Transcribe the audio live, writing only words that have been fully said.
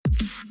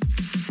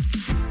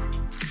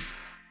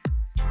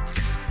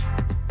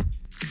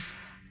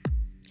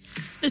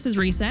This is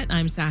Reset.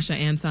 I'm Sasha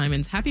Ann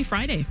Simons. Happy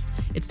Friday.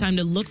 It's time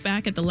to look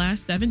back at the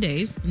last 7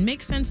 days and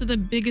make sense of the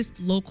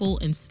biggest local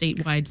and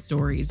statewide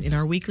stories in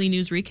our weekly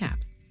news recap.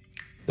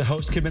 The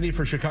host committee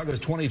for Chicago's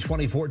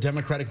 2024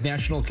 Democratic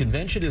National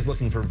Convention is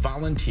looking for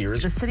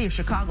volunteers. The city of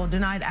Chicago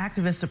denied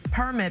activists a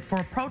permit for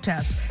a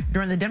protest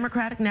during the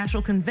Democratic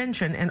National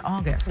Convention in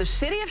August. The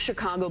city of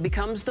Chicago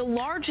becomes the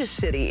largest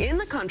city in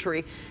the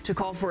country to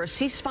call for a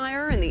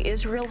ceasefire in the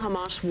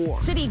Israel-Hamas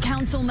war. City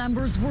council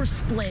members were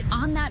split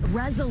on that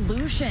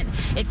resolution.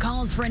 It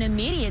calls for an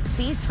immediate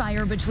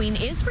ceasefire between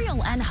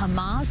Israel and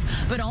Hamas,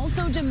 but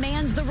also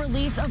demands the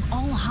release of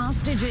all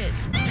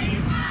hostages.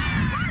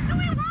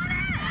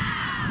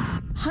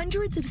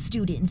 Hundreds of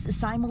students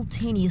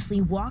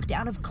simultaneously walked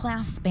out of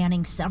class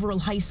spanning several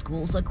high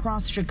schools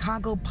across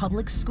Chicago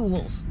public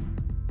schools.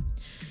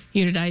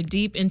 Here to dive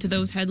deep into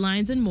those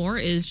headlines and more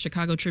is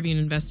Chicago Tribune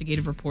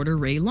investigative reporter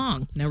Ray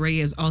Long. Now, Ray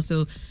is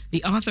also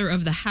the author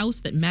of The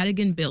House That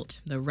Madigan Built,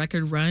 the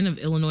record run of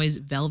Illinois'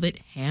 Velvet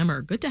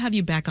Hammer. Good to have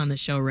you back on the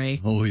show, Ray.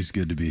 Always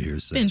good to be here,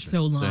 Sasha. Been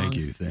so long.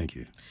 Thank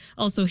you.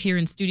 Also here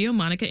in studio,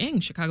 Monica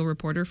Ng, Chicago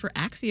reporter for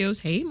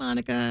Axios. Hey,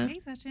 Monica.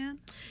 Hey, Sasha.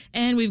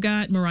 And we've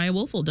got Mariah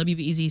Wolfel,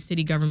 WBEZ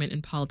City Government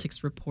and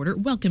Politics reporter.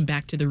 Welcome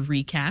back to the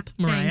recap,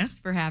 Mariah. Thanks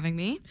for having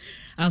me.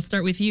 I'll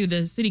start with you.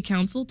 The City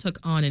Council took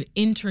on an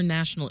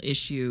international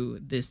issue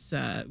this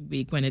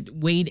week when it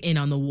weighed in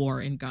on the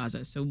war in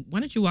Gaza. So why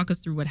don't you walk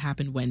us through what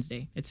happened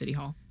Wednesday at City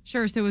Hall?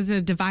 Sure. So it was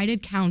a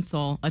divided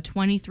council, a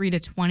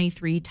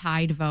 23-23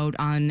 tied vote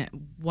on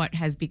what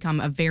has become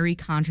a very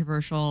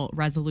controversial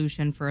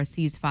resolution for a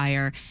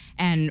ceasefire,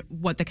 and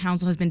what the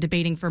council has been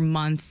debating for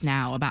months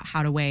now about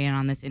how to weigh in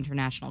on this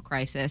international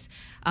crisis.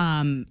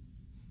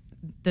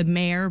 The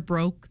mayor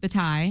broke the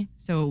tie,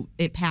 so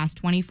it passed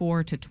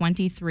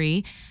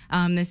 24-23. The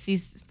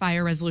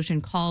ceasefire resolution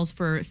calls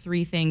for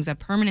three things: a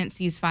permanent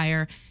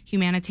ceasefire,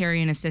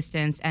 humanitarian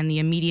assistance, and the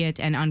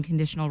immediate and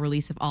unconditional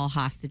release of all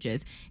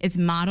hostages. It's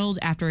modeled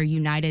after a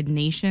United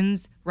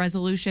Nations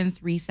resolution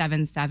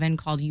 377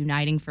 called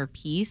Uniting for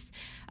Peace,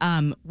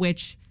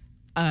 which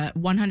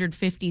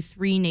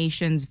 153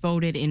 nations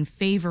voted in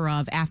favor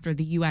of after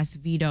the U.S.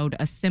 vetoed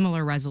a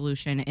similar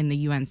resolution in the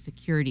UN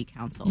Security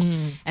Council.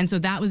 And so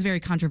that was very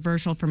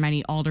controversial for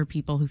many alder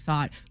people who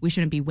thought we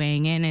shouldn't be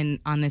weighing in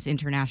on this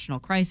international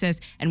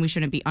crisis, and we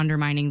shouldn't be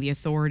undermining the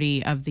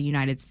authority of the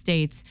United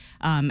States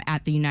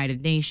at the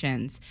United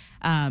Nations.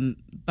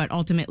 But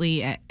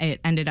ultimately, it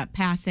ended up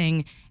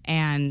passing,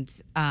 and,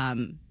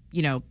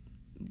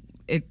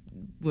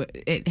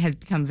 it has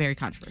become very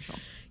controversial.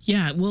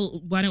 Yeah,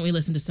 well, why don't we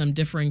listen to some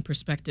differing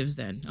perspectives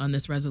then on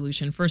this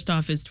resolution? First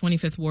off is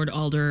 25th Ward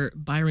Alder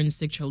Byron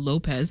Sigcho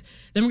Lopez.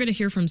 Then we're going to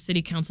hear from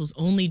City Council's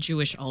only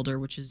Jewish alder,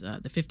 which is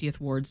the 50th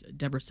Ward's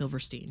Deborah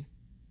Silverstein.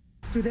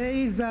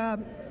 Today is a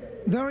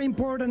very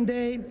important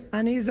day,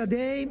 and is a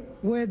day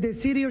where the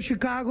city of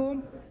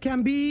Chicago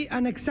can be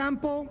an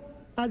example,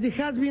 as it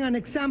has been an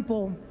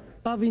example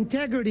of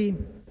integrity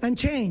and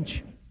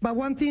change. But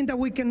one thing that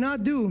we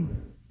cannot do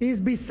is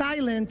be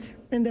silent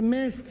in the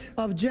midst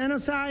of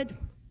genocide.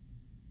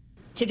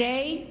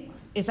 Today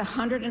is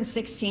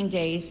 116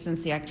 days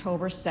since the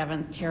October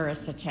 7th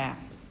terrorist attack.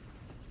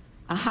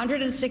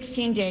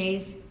 116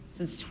 days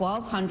since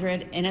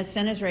 1,200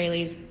 innocent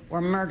Israelis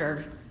were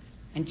murdered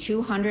and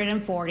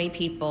 240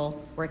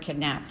 people were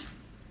kidnapped.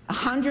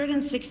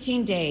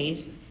 116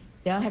 days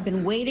they'll have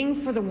been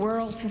waiting for the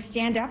world to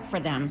stand up for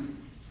them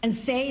and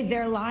say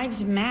their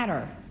lives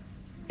matter,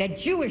 that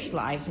Jewish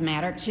lives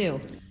matter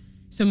too.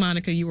 So,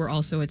 Monica, you were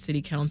also at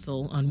City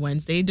Council on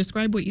Wednesday.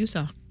 Describe what you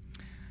saw.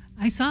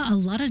 I saw a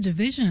lot of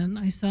division.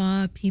 I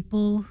saw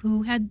people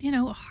who had,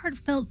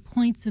 heartfelt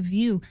points of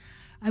view.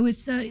 I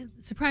was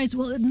surprised,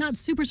 well, not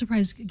super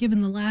surprised,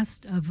 given the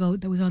last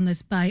vote that was on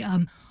this by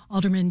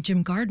Alderman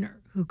Jim Gardner,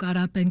 who got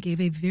up and gave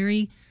a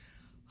very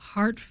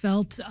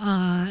heartfelt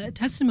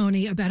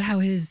testimony about how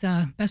his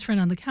best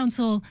friend on the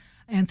council,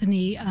 Nick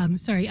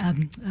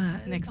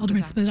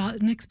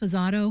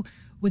Sposato,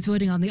 was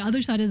voting on the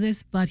other side of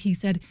this, but he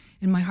said,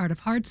 in my heart of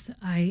hearts,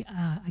 I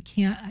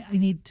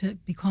need to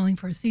be calling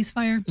for a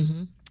ceasefire.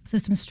 So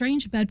some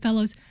strange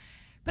bedfellows.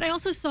 But I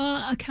also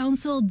saw a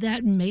council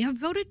that may have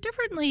voted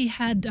differently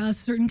had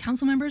certain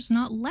council members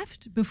not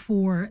left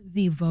before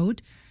the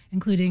vote,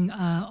 including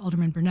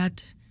Alderman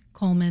Burnett,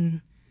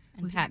 Coleman,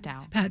 and Pat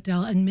Dow.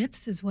 And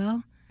Mitz as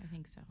well. I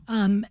think so.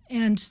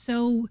 And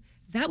so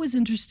that was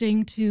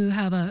interesting to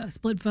have a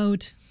split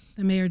vote,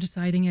 the mayor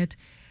deciding it.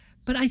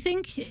 But I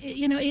think,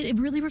 it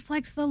really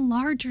reflects the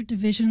larger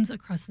divisions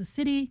across the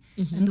city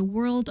and the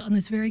world on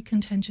this very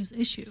contentious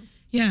issue.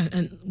 Yeah,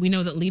 and we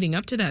know that leading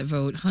up to that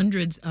vote,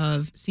 hundreds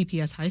of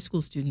CPS high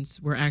school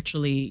students were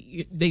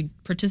they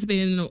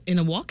participated in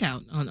a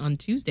walkout on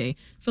Tuesday.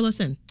 Fill us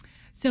in.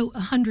 So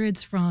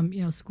hundreds from,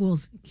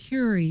 schools,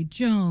 Curie,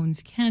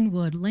 Jones,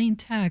 Kenwood, Lane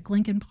Tech,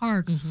 Lincoln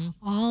Park,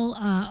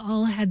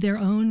 all had their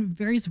own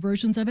various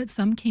versions of it.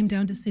 Some came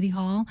down to City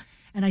Hall.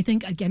 And I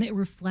think, again, it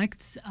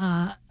reflects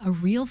a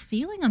real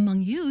feeling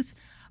among youth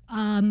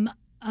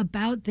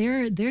about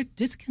their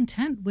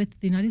discontent with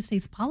the United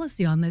States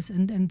policy on this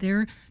and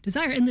their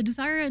desire. And the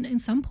desire in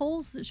some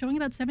polls showing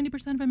about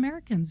 70% of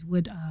Americans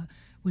would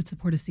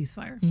support a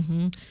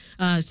ceasefire.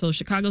 So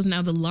Chicago's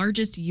now the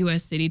largest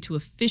U.S. city to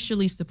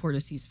officially support a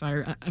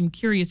ceasefire. I'm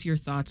curious your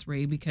thoughts,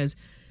 Ray, because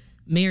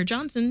Mayor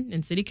Johnson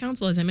and City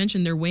Council, as I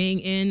mentioned, they're weighing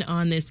in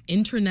on this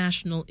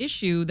international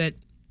issue that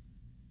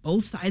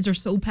both sides are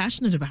so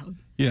passionate about.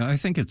 Yeah, I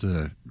think it's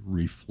a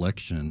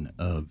reflection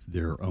of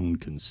their own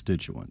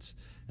constituents.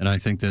 And I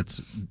think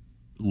that's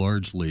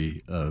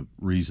largely a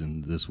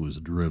reason this was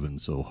driven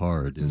so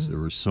hard, is there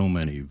were so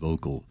many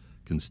vocal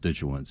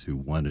constituents who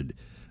wanted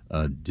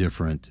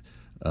different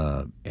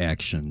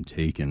action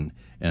taken.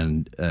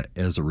 And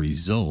as a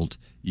result,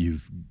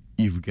 you've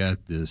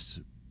got this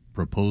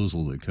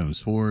proposal that comes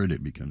forward.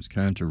 It becomes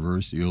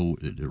controversial.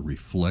 It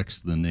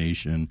reflects the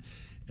nation,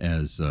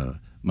 as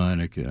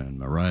Monica and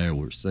Mariah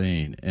were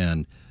saying.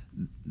 And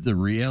the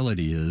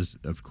reality is,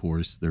 of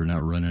course, they're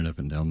not running up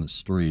and down the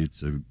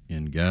streets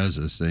in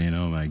Gaza saying,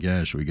 oh my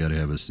gosh, we got to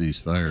have a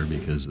ceasefire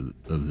because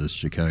of this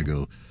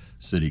Chicago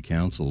City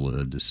Council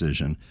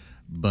decision.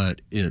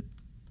 But it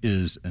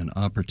is an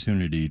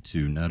opportunity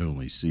to not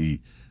only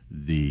see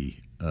the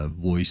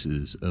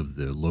voices of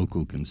the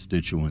local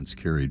constituents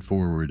carried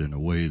forward in a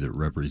way that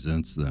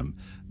represents them,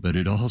 but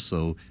it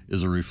also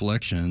is a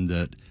reflection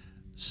that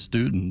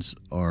students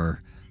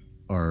are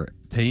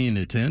paying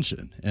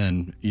attention.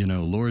 And,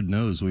 Lord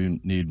knows we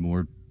need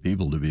more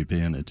people to be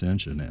paying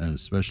attention, and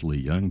especially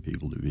young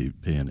people to be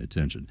paying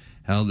attention.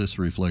 How this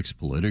reflects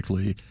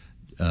politically,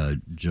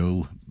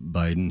 Joe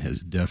Biden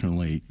has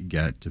definitely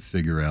got to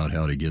figure out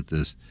how to get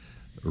this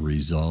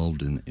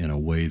resolved in a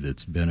way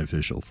that's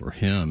beneficial for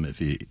him,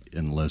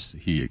 unless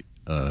he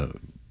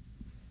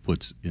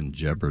puts in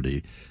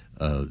jeopardy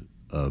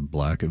a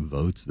block of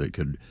votes that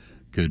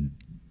could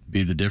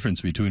be the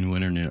difference between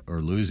winning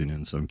or losing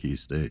in some key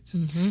states.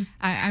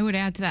 I would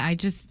add to that.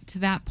 To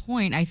that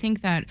point, I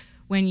think that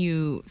when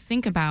you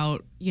think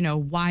about,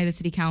 why the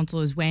city council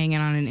is weighing in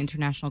on an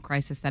international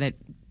crisis that it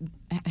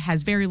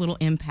has very little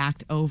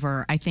impact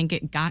over, I think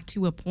it got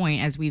to a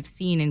point, as we've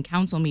seen in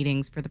council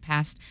meetings for the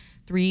past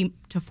 3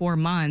 to 4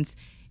 months,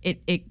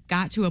 it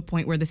got to a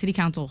point where the city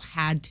council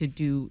had to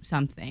do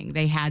something.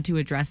 They had to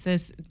address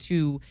this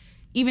to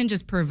even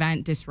just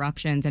prevent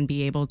disruptions and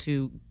be able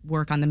to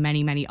work on the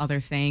many, many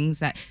other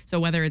things so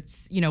whether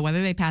it's,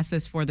 whether they pass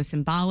this for the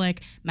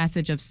symbolic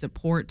message of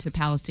support to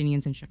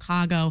Palestinians in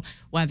Chicago,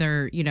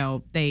 whether,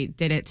 they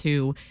did it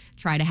to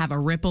try to have a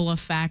ripple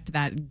effect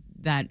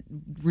that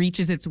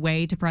reaches its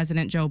way to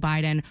President Joe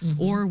Biden,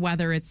 or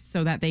whether it's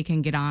so that they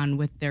can get on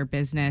with their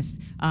business,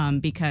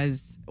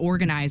 because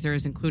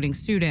organizers, including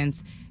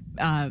students,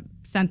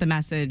 sent the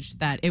message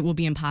that it will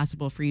be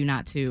impossible for you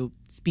not to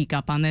speak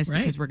up on this,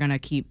 because we're going to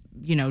keep,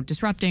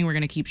 disrupting. We're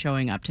going to keep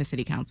showing up to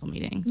city council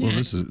meetings. Well,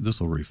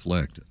 this will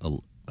reflect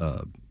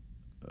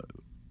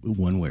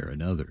one way or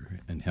another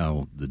and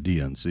how the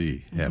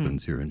DNC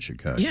happens here in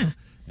Chicago. Yeah.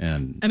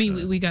 And I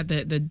mean, we got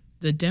the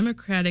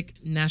Democratic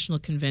National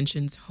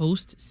Convention's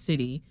host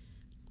city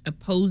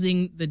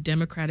opposing the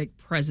Democratic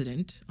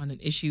president on an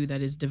issue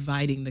that is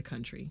dividing the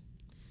country.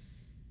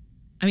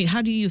 I mean,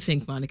 how do you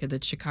think, Monica,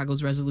 that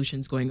Chicago's resolution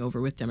is going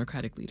over with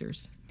Democratic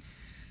leaders?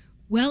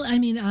 Well, I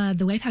mean,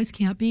 the White House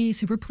can't be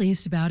super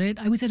pleased about it.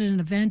 I was at an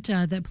event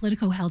that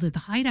Politico held at the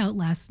Hideout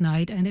last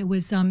night, and it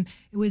was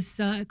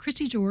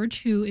Christy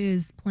George, who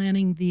is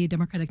planning the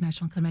Democratic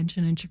National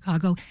Convention in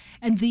Chicago,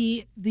 and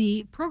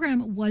the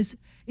program was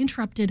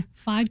interrupted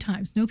 5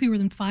 times, no fewer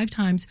than 5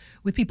 times,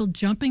 with people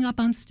jumping up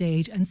on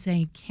stage and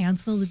saying,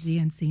 "Cancel the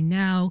DNC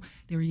now."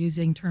 They were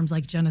using terms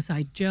like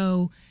 "Genocide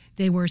Joe."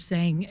 They were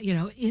saying,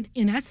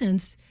 in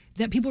essence,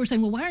 that people were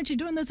saying, well, why aren't you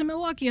doing this in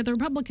Milwaukee at the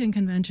Republican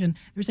convention?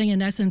 They're saying,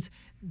 in essence,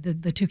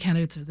 the 2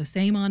 candidates are the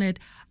same on it.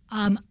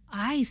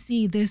 I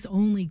see this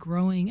only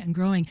growing and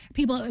growing.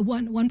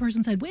 One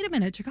person said, wait a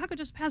minute, Chicago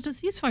just passed a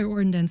ceasefire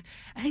ordinance.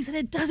 And he said,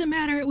 it doesn't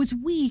matter. It was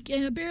weak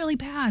and it barely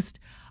passed.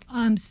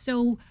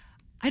 So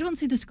I don't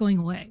see this going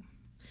away.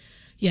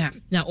 Yeah.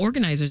 Now,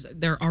 organizers,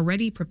 they're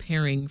already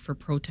preparing for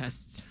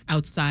protests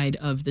outside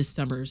of this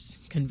summer's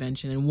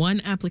convention. And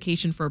one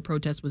application for a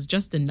protest was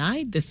just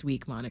denied this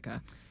week,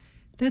 Monica.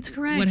 That's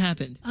correct. What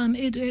happened?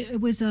 It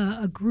was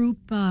a group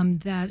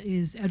that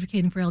is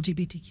advocating for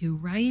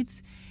LGBTQ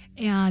rights,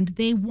 and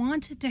they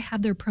wanted to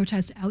have their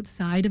protest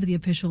outside of the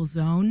official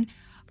zone,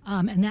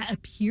 and that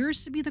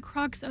appears to be the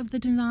crux of the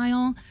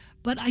denial.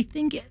 But I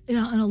think in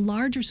a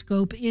larger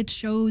scope, it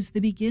shows the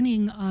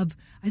beginning of,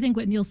 I think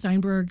what Neil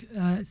Steinberg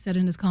said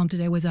in his column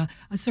today was a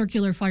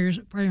circular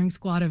firing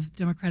squad of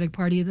Democratic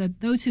Party,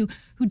 that those who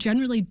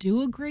generally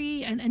do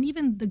agree, and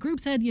even the group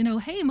said,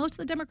 hey, most of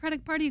the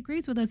Democratic Party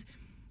agrees with us.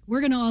 We're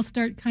going to all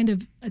start kind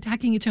of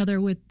attacking each other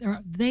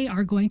they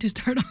are going to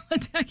start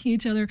attacking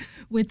each other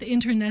with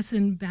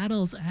internecine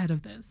battles ahead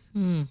of this.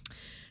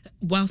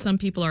 While some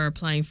people are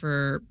applying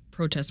for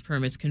protest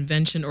permits,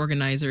 convention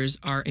organizers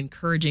are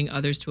encouraging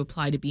others to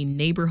apply to be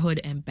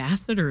neighborhood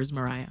ambassadors,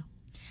 Mariah.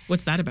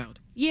 What's that about?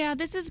 Yeah,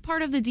 this is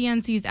part of the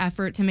DNC's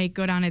effort to make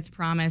good on its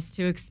promise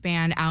to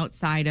expand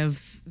outside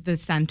of the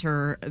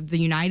center, the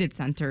United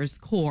Center's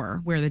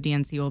core, where the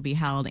DNC will be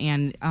held,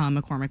 and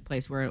McCormick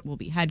Place, where it will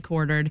be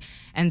headquartered.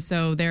 And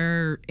so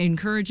they're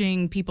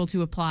encouraging people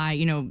to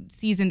apply,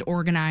 seasoned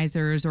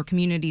organizers or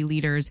community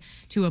leaders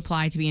to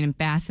apply to be an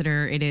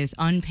ambassador. It is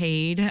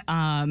unpaid.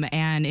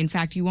 And in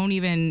fact, you won't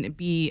even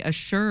be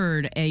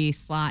assured a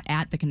slot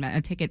at the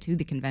a ticket to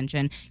the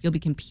convention. You'll be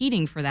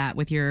competing for that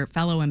with your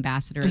fellow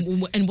ambassadors.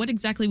 And what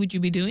exactly would you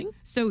be doing?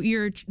 So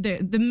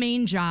the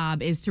main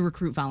job is to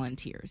recruit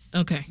volunteers.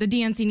 Okay. The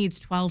DNC needs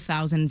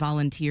 12,000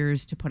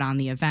 volunteers to put on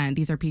the event.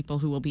 These are people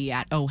who will be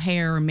at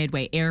O'Hare,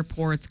 Midway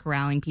airports,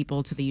 corralling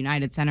people to the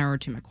United Center or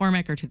to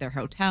McCormick or to their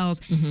hotels.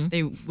 Mm-hmm.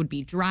 They would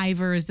be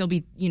drivers. They'll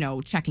be,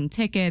 checking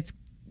tickets,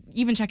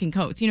 even checking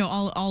coats,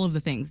 all of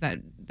the things that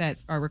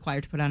are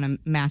required to put on a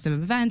massive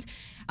event.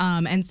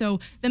 And so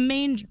the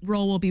main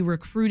role will be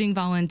recruiting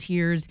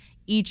volunteers.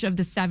 Each of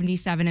the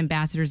 77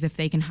 ambassadors, if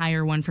they can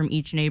hire one from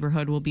each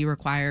neighborhood, will be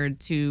required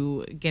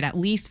to get at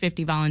least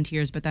 50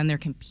 volunteers, but then they're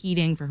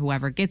competing for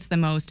whoever gets the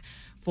most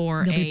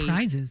for There'll be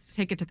prizes.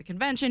 Ticket to the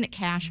convention,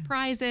 cash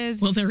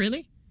prizes. Will there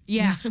really?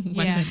 Yeah.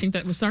 Why did I think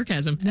that was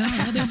sarcasm? No,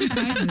 there'll be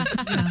prizes.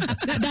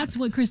 Yeah. That's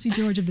what Christy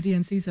George of the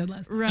DNC said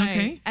last night. Right.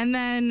 Okay. And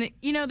then,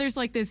 there's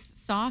like this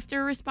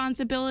softer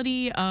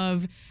responsibility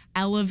of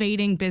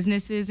elevating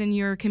businesses in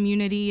your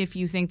community if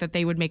you think that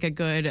they would make a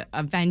good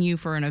venue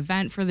for an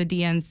event for the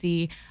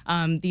DNC.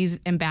 These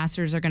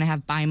ambassadors are going to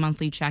have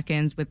bi-monthly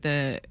check-ins with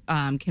the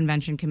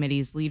convention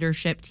committee's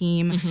leadership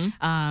team.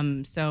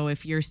 Mm-hmm. So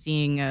if you're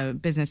seeing a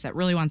business that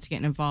really wants to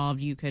get involved,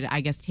 you could,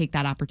 I guess, take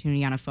that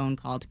opportunity on a phone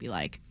call to be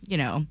like,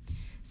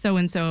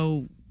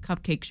 so-and-so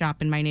cupcake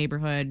shop in my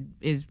neighborhood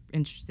is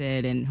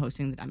interested in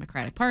hosting the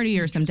Democratic Party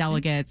or some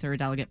delegates or a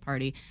delegate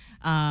party,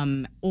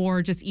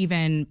 or just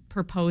even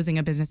proposing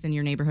a business in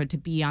your neighborhood to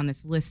be on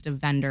this list of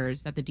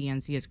vendors that the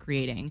DNC is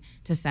creating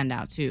to send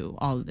out to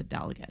all of the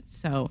delegates.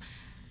 So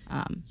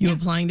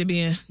applying to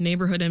be a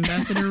neighborhood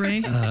ambassador,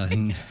 Ray?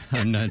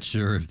 I'm not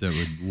sure if that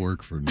would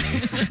work for me.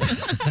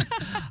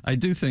 I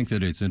do think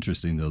that it's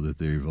interesting, though, that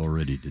they've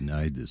already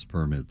denied this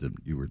permit that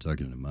you were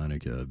talking to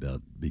Monica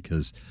about,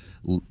 because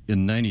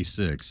in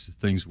 96,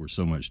 things were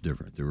so much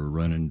different. They were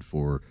running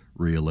for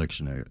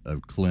re-election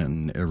of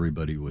Clinton.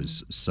 Everybody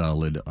was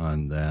solid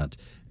on that.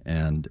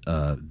 And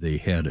they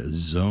had a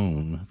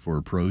zone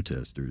for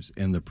protesters,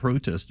 and the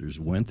protesters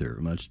went there,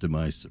 much to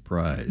my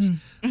surprise.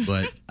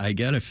 But I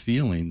got a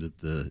feeling that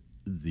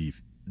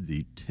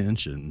the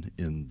tension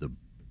in the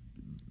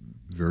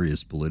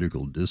various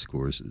political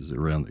discourses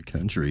around the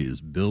country is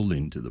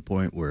building to the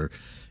point where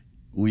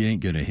we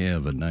ain't going to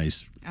have a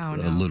nice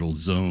a little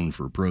zone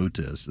for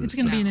protests. It's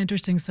going to be an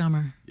interesting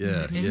summer.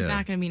 Yeah, it's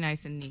not going to be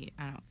nice and neat,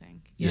 I don't think.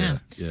 Yeah.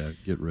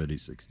 Get ready,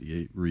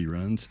 68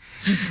 reruns.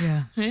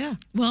 Yeah.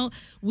 Well,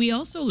 we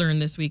also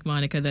learned this week,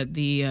 Monica, that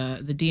the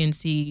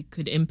DNC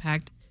could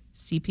impact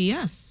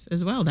CPS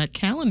as well. That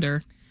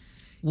calendar.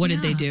 What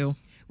did they do?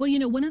 Well,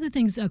 one of the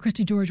things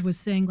Christy George was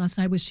saying last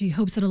night was she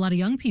hopes that a lot of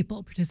young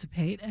people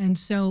participate. And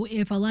so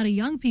if a lot of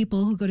young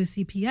people who go to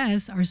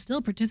CPS are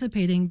still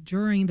participating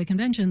during the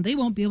convention, they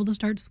won't be able to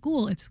start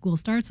school if school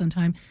starts on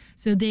time.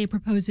 So they're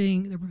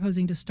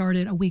proposing to start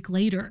it a week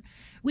later,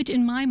 which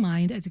in my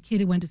mind, as a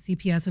kid who went to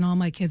CPS, and all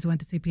my kids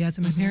went to CPS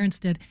and my parents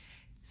did,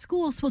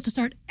 school is supposed to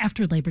start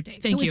after Labor Day.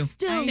 Thank you.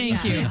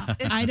 Thank you.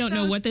 I don't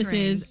know what this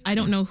is. I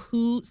don't know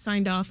who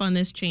signed off on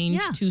this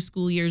change 2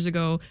 school years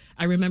ago.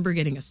 I remember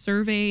getting a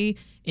survey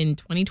in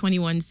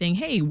 2021 saying,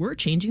 hey, we're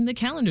changing the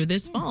calendar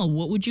this fall.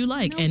 What would you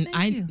like?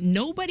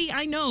 Nobody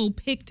I know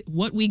picked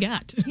what we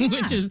got,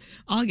 which is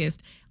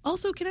August.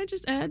 Also, can I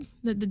just add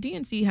that the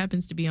DNC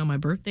happens to be on my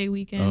birthday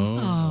weekend?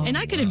 And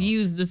I could have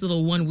used this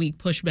little 1 week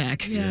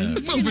pushback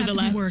over the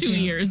last 2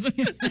 years.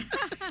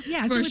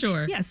 For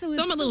sure. So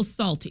I'm a little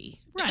salty.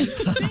 Right.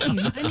 Same.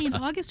 I mean,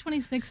 August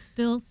 26th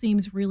still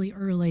seems really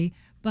early,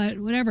 but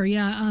whatever.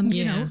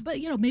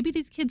 Maybe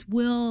these kids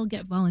will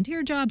get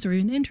volunteer jobs or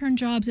even intern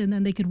jobs, and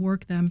then they could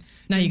work them.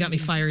 Now you got me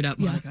fired up,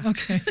 Monica.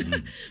 Okay.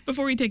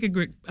 Before we take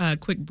a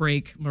quick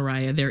break,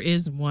 Mariah, there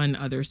is one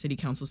other city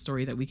council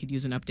story that we could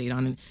use an update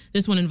on, and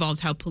this one involves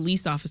how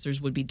police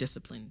officers would be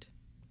disciplined.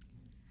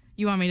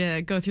 You want me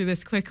to go through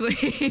this quickly?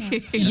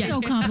 Yes.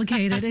 So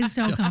complicated. It's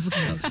so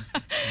complicated.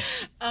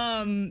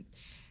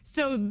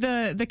 So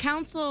the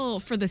council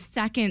for the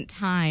second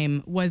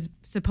time was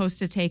supposed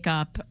to take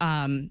up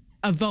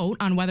a vote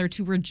on whether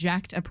to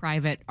reject a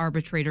private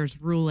arbitrator's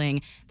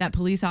ruling that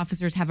police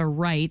officers have a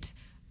right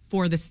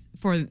for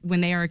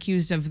when they are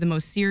accused of the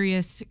most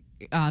serious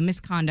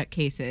misconduct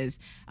cases,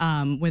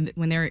 when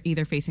they're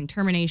either facing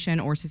termination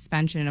or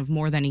suspension of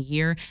more than a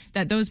year,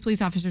 that those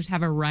police officers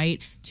have a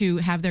right to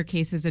have their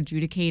cases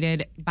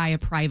adjudicated by a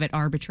private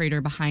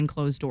arbitrator behind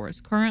closed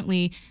doors.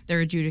 Currently,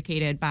 they're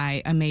adjudicated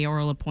by a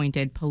mayoral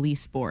appointed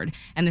police board,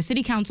 and the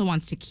city council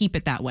wants to keep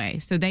it that way.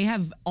 So they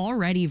have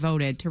already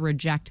voted to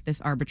reject this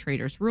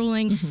arbitrator's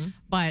ruling,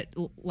 but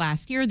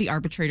last year the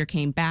arbitrator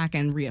came back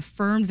and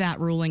reaffirmed that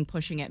ruling,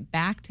 pushing it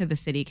back to the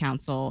city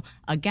council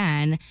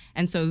again.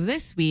 And so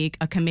this week,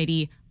 a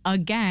committee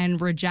again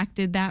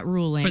rejected that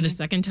ruling for the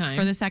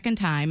second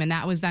time. And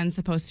that was then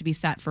supposed to be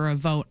set for a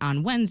vote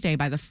on Wednesday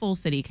by the full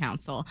city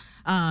council.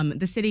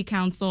 The city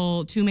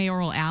council, two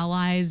mayoral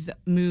allies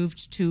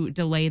moved to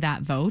delay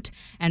that vote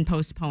and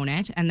postpone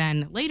it. And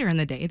then later in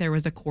the day, there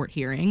was a court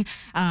hearing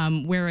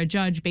where a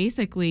judge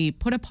basically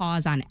put a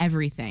pause on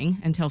everything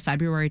until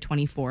February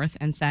 24th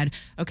and said,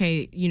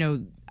 okay,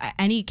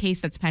 any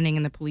case that's pending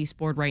in the police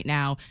board right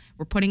now,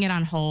 we're putting it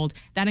on hold.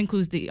 That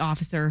includes the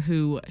officer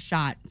who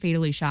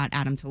fatally shot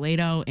Adam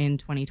Toledo in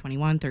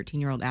 2021,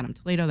 13-year-old Adam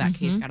Toledo. That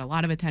case got a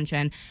lot of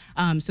attention.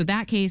 So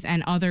that case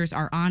and others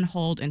are on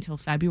hold until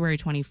February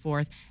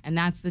 24th, and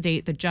that's the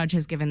date the judge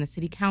has given the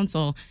city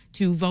council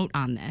to vote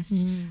on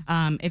this.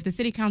 If the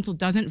city council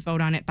doesn't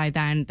vote on it by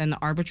then the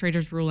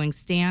arbitrator's ruling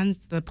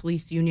stands, the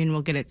police union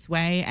will get its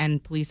way,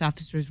 and police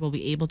officers will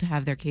be able to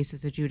have their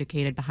cases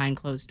adjudicated behind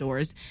closed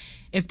doors.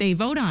 If they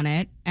vote on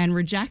it and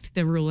reject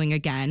the ruling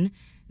again,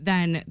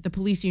 then the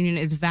police union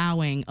is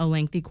vowing a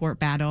lengthy court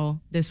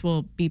battle. This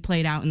will be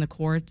played out in the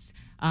courts.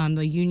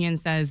 The union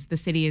says the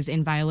city is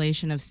in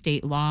violation of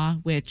state law,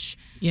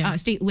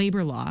 state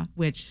labor law,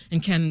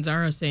 And Ken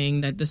Zara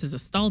saying that this is a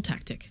stall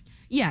tactic.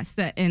 Yes,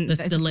 this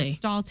delay. is a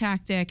stall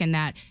tactic, and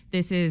that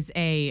this is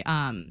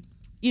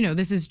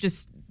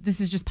this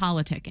is just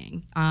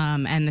politicking.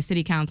 And the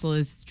city council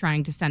is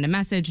trying to send a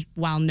message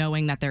while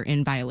knowing that they're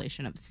in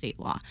violation of state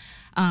law.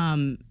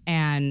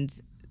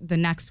 And the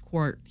next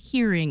court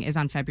hearing is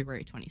on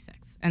February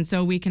 26th. And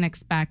so we can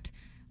expect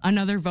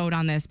another vote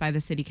on this by the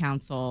city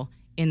council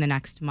in the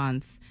next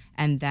month.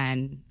 And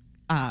then,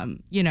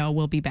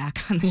 we'll be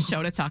back on the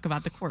show to talk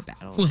about the court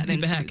battle. We'll be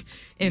back.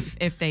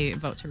 If they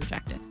vote to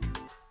reject it.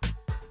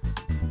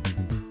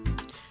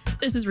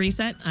 This is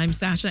Reset. I'm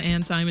Sasha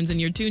Ann Simons,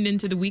 and you're tuned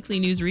into the weekly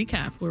news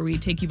recap, where we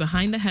take you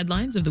behind the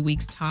headlines of the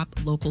week's top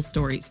local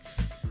stories.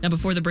 Now,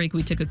 before the break,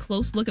 we took a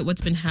close look at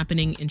what's been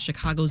happening in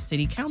Chicago's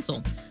City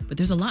Council, but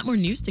there's a lot more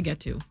news to get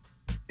to.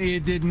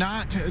 It did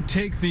not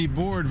take the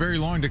board very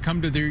long to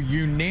come to their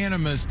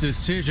unanimous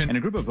decision. And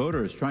a group of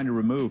voters trying to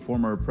remove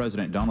former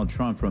President Donald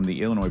Trump from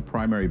the Illinois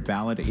primary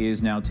ballot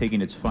is now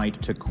taking its fight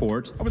to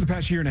court. Over the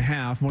past year and a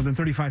half, more than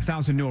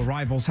 35,000 new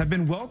arrivals have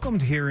been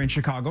welcomed here in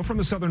Chicago from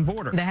the southern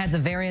border. The heads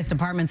of various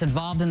departments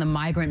involved in the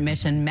migrant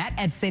mission met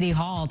at City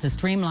Hall to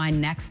streamline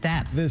next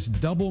steps. This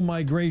double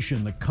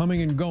migration, the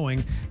coming and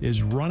going,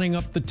 is running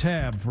up the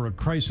tab for a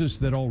crisis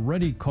that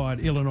already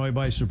caught Illinois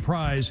by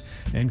surprise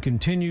and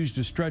continues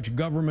to stretch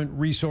government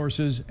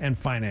resources and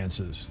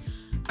finances.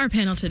 Our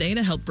panel today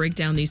to help break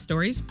down these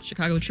stories: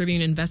 Chicago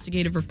Tribune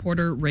investigative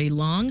reporter Ray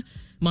Long,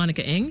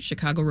 Monica Eng,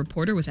 Chicago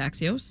reporter with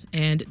Axios,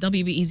 and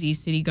WBEZ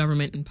city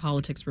government and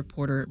politics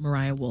reporter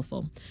Mariah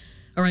Woelfel.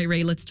 All right,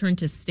 Ray, let's turn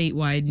to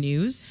statewide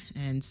news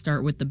and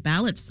start with the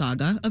ballot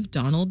saga of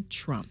Donald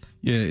Trump.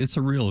 Yeah, it's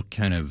a real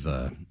kind of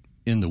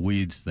in the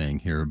weeds thing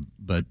here,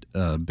 but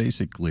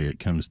basically it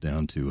comes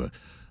down to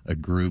a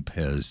group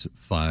has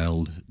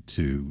filed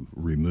to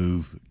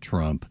remove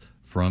Trump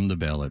from the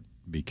ballot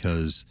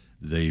because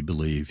they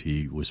believe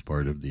he was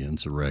part of the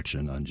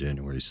insurrection on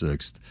January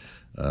 6th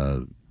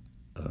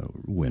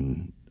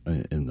when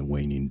in the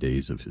waning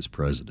days of his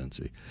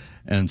presidency.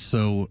 And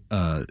so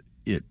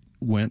it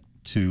went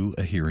to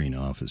a hearing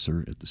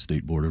officer at the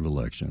State Board of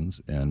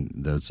Elections, and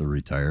that's a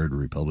retired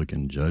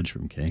Republican judge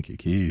from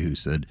Kankakee who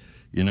said,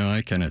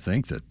 I kind of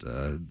think that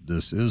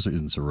this is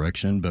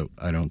insurrection, but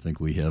I don't think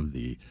we have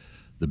the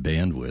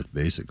bandwidth,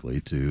 basically,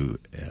 to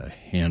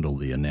handle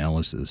the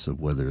analysis of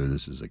whether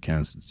this is a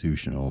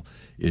constitutional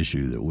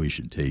issue that we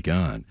should take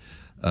on.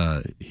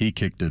 He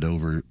kicked it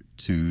over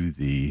to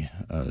the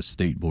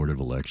State Board of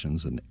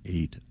Elections. An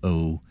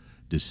 8-0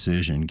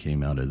 decision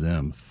came out of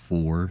them.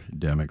 4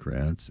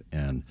 Democrats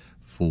and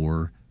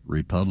 4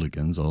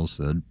 Republicans all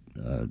said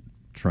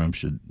Trump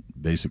should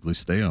basically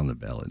stay on the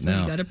ballot. So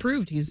now, he got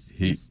approved.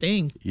 He's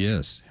staying.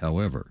 Yes.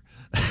 However,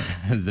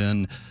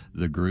 then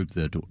the group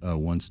that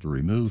wants to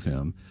remove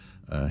him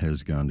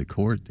has gone to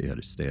court. They had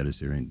a status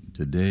hearing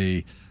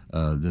today.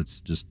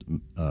 That's just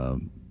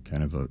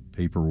kind of a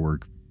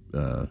paperwork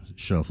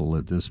shuffle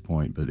at this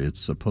point, but it's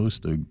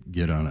supposed to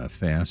get on a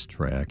fast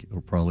track.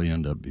 It'll probably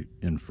end up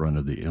in front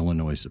of the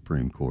Illinois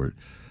Supreme Court,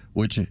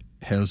 which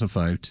has a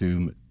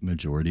 5-2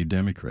 majority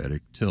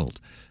Democratic tilt.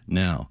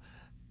 Now,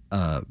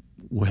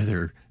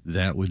 whether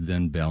that would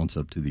then bounce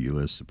up to the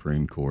U.S.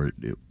 Supreme Court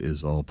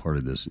is all part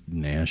of this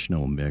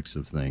national mix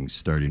of things,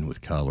 starting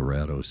with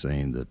Colorado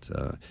saying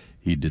that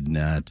he did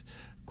not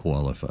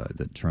qualify,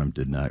 that Trump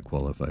did not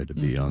qualify to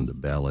be on the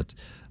ballot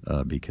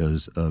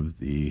because of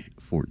the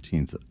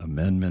 14th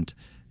Amendment.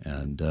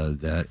 And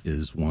that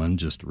is one,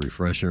 just to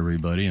refresh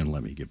everybody, and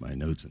let me get my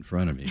notes in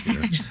front of me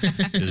here,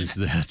 is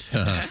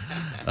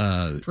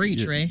that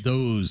Preach, Ray.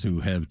 Those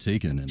who have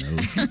taken an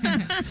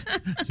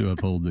oath to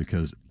uphold the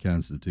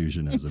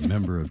Constitution as a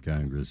member of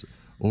Congress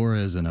or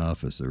as an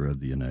officer of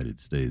the United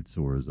States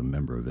or as a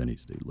member of any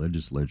state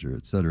legislature,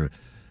 etc.,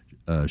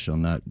 shall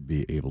not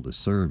be able to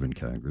serve in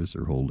Congress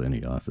or hold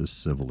any office,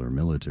 civil or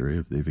military,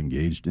 if they've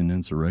engaged in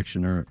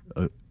insurrection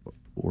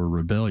or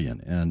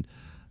rebellion. And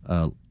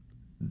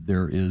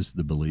there is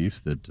the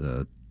belief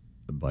that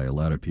by a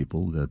lot of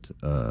people that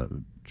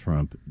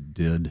Trump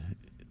did,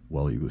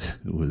 while he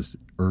was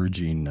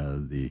urging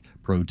the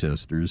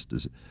protesters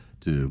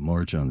to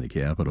march on the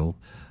Capitol,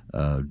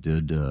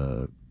 did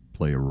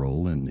play a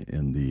role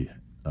in the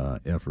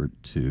effort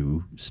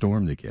to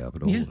storm the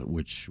Capitol,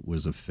 which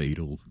was a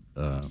fatal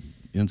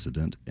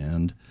incident.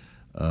 And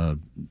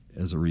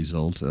as a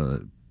result,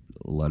 a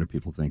lot of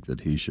people think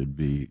that he should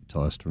be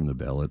tossed from the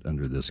ballot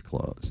under this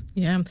clause.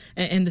 Yeah,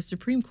 and the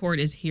Supreme Court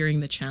is hearing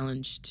the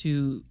challenge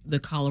to the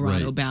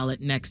Colorado ballot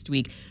next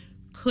week.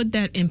 Could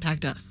that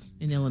impact us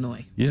in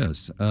Illinois?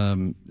 Yes,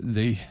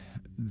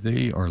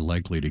 they are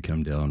likely to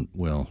come down.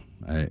 Well,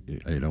 I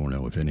don't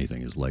know if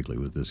anything is likely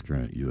with this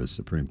current U.S.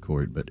 Supreme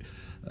Court, but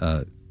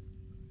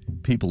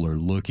people are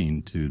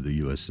looking to the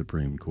U.S.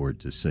 Supreme Court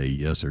to say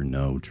yes or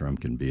no,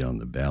 Trump can be on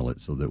the ballot,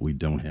 so that we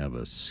don't have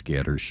a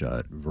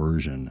scattershot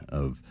version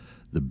of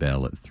the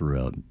ballot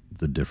throughout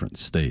the different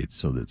states,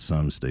 so that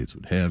some states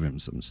would have him,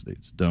 some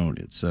states don't,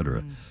 et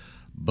cetera.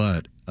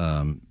 But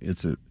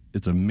it's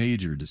a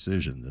major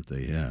decision that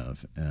they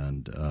have,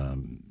 and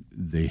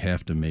they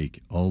have to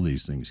make all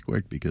these things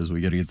quick because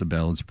we got to get the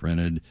ballots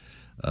printed.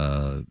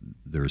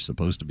 They're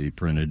supposed to be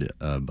printed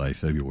by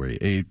February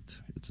 8th.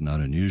 It's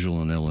not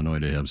unusual in Illinois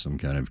to have some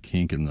kind of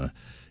kink in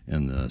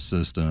the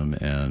system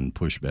and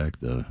push back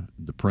the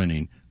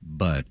printing,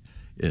 but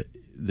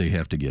they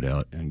have to get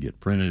out and get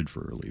printed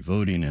for early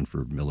voting and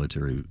for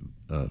military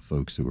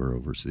folks who are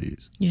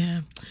overseas.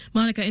 Yeah.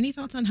 Monica, any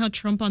thoughts on how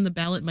Trump on the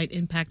ballot might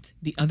impact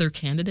the other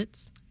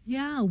candidates?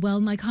 Yeah,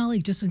 well, my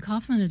colleague Justin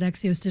Kaufman at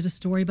Axios did a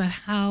story about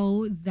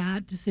how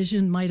that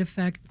decision might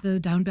affect the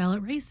down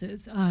ballot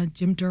races.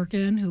 Jim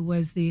Durkin, who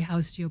was the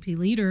House GOP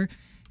leader,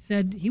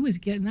 said he was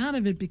getting out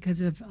of it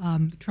because of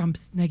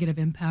Trump's negative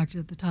impact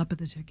at the top of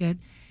the ticket.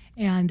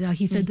 And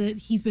he said that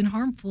he's been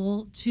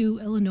harmful to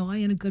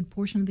Illinois and a good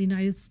portion of the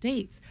United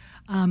States.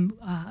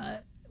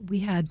 We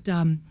had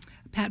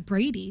Pat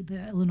Brady,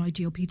 the Illinois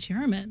GOP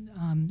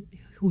chairman,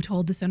 who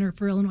told the Center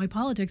for Illinois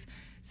Politics,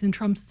 since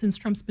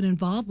Trump's been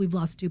involved, we've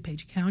lost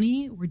DuPage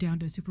County. We're down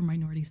to super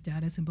minority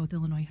status in both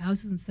Illinois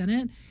Houses and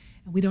Senate,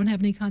 and we don't have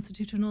any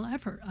constitutional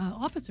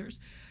officers.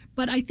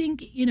 But I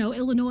think,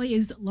 Illinois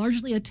is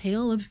largely a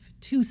tale of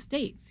two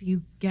states.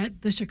 You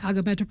get the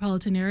Chicago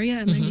metropolitan area,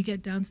 and then you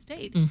get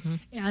downstate.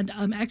 And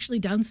actually,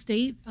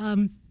 downstate,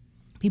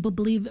 people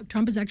believe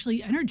Trump is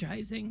actually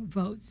energizing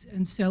votes,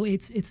 and so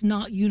it's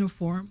not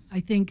uniform.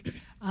 I think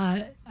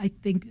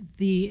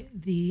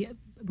the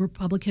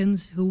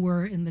Republicans who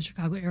were in the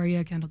Chicago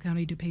area, Kendall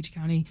County, DuPage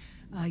County,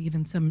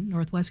 even some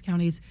Northwest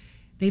counties,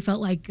 they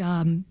felt like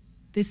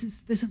this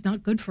is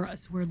not good for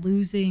us. We're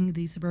losing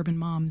the suburban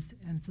moms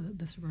and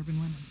the suburban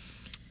women.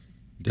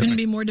 Couldn't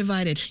be more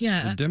divided.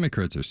 Yeah. The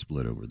Democrats are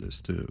split over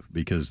this too,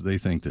 because they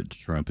think that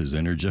Trump is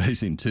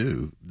energizing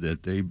too.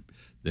 That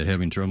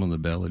having Trump on the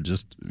ballot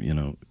just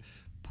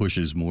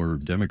pushes more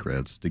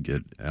Democrats to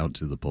get out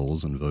to the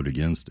polls and vote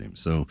against him.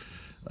 So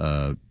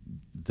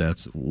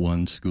that's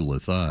one school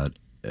of thought,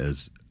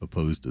 as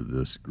opposed to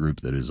this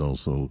group that is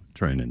also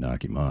trying to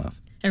knock him off.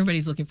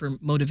 Everybody's looking for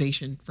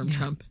motivation from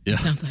Trump, it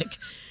sounds like.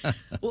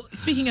 Well,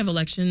 speaking of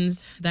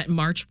elections, that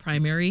March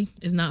primary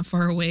is not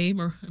far away,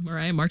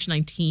 Mariah, March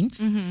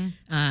 19th.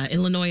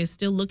 Illinois is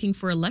still looking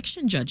for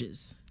election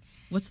judges.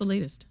 What's the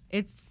latest?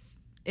 It's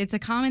a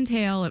common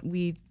tale.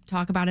 We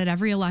talk about it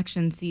every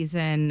election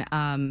season.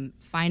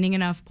 Finding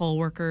enough poll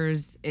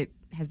workers, it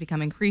has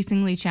become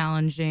increasingly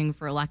challenging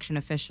for election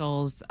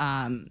officials.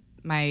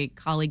 My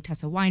colleague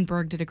Tessa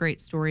Weinberg did a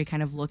great story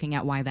kind of looking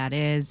at why that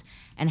is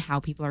and how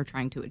people are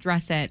trying to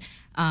address it.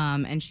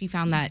 And she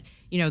found that,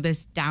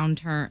 this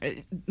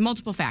downturn,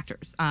 multiple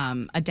factors,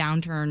 a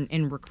downturn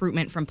in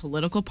recruitment from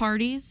political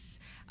parties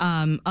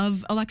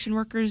of election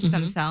workers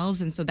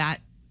themselves. And so that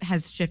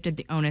has shifted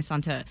the onus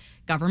onto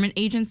government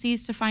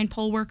agencies to find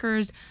poll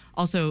workers.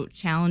 Also,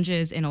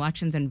 challenges in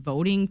elections and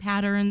voting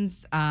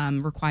patterns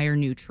require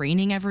new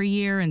training every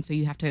year. And so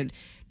you have to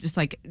just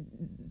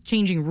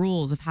changing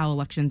rules of how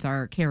elections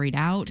are carried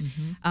out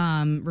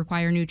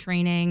require new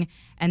training.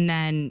 And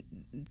then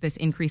this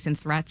increase in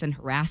threats and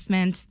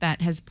harassment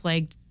that has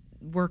plagued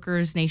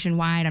workers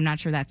nationwide. I'm not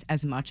sure that's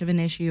as much of an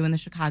issue in the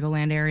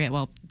Chicagoland area.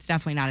 Well, it's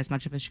definitely not as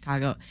much of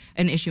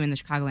an issue in the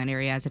Chicagoland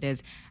area as it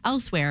is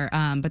elsewhere,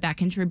 but that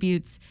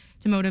contributes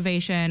to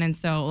motivation. And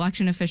so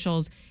election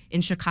officials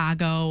in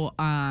Chicago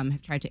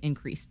have tried to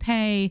increase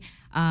pay.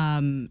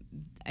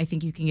 I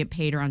think you can get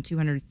paid around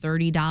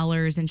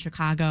 $230 in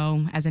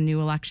Chicago as a new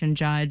election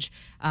judge,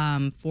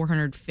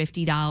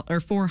 $450 or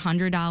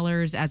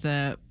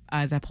 $400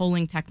 as a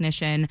polling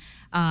technician.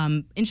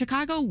 In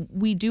Chicago,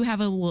 we do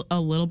have a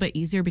little bit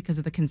easier because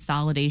of the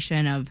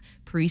consolidation of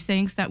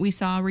precincts that we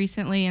saw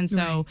recently. And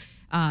so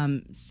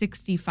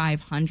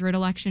 6,500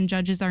 election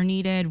judges are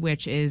needed,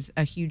 which is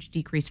a huge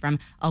decrease from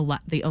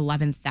the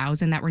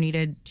 11,000 that were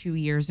needed 2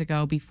 years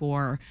ago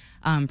before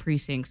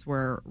precincts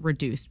were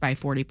reduced by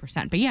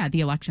 40%. But yeah,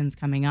 the election's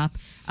coming up.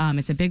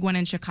 It's a big one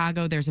in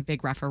Chicago. There's a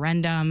big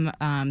referendum,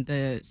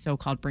 the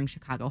so-called Bring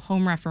Chicago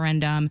Home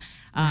referendum,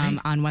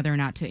 on whether or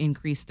not to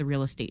increase the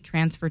real estate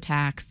transfer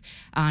tax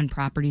on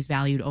properties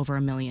valued over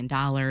 $1 million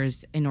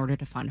in order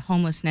to fund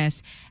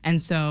homelessness.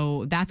 And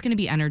so that's going to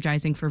be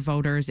energizing for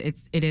voters.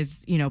 It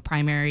is,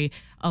 primary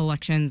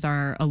elections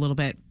are a little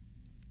bit,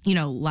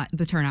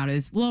 the turnout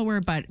is lower,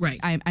 but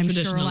I'm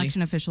sure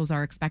election officials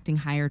are expecting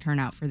higher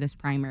turnout for this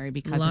primary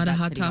because of that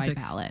hot citywide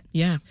topics. ballot.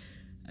 Yeah.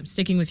 I'm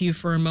sticking with you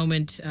for a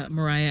moment,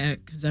 Mariah,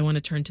 because I want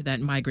to turn to that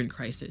migrant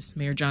crisis.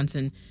 Mayor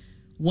Johnson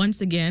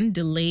once again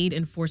delayed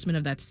enforcement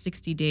of that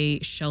 60-day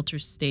shelter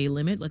stay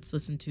limit. Let's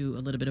listen to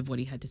a little bit of what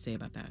he had to say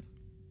about that.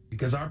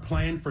 Because our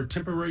plan for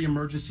temporary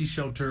emergency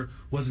shelter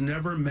was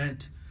never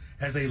meant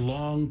as a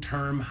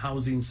long-term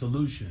housing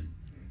solution.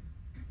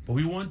 But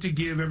we want to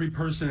give every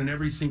person and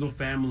every single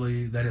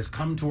family that has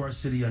come to our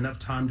city enough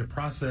time to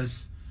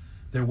process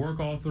their work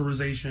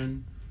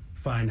authorization,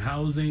 find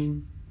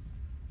housing,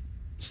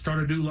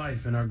 start a new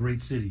life in our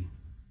great city.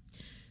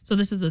 So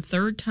this is the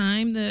third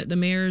time that the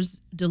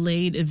mayor's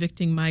delayed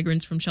evicting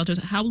migrants from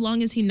shelters. How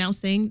long is he now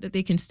saying that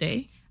they can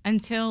stay?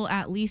 Until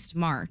at least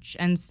March.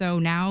 And so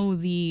now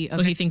he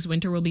thinks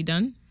winter will be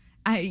done?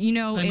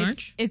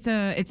 It's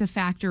a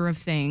factor of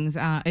things.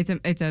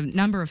 It's a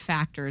number of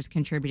factors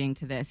contributing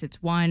to this.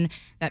 It's one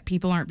that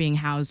people aren't being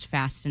housed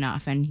fast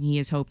enough, and he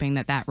is hoping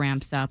that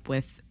ramps up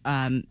with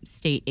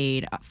state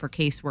aid for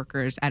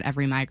caseworkers at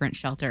every migrant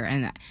shelter.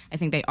 And I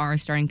think they are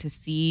starting to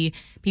see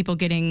people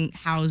getting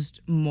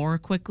housed more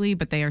quickly,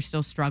 but they are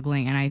still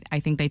struggling. And I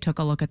think they took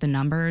a look at the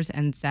numbers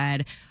and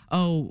said,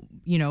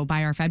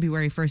 by our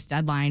February 1st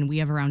deadline, we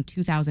have around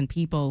 2,000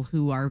 people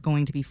who are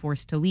going to be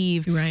forced to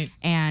leave. Right.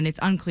 And it's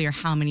unclear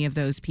how many of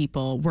those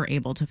people were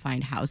able to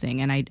find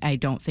housing. And I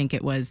don't think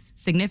it was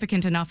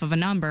significant enough of a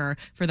number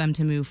for them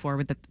to move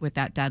forward with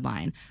that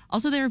deadline.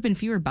 Also, there have been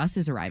fewer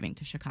buses arriving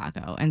to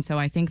Chicago. And so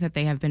I think that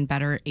they have been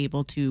better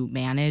able to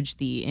manage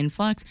the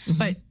influx,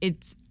 but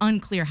it's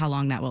unclear how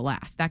long that will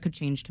last. That could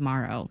change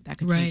tomorrow. That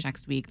could change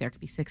next week. There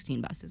could be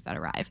 16 buses that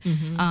arrive.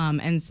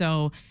 And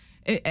so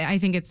I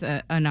think it's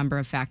a number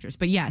of factors.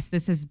 But yes,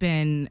 this has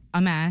been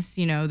a mess.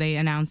 They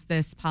announced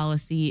this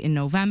policy in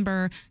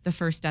November. The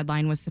first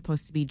deadline was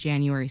supposed to be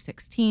January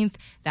 16th.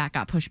 That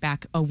got pushed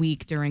back a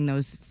week during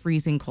those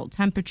freezing cold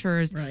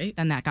temperatures. Right.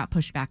 Then that got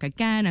pushed back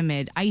again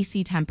amid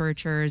icy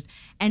temperatures.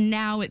 And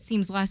now it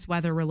seems less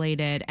weather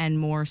related and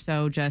more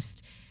so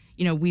just,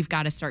 we've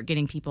got to start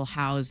getting people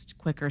housed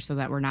quicker so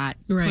that we're not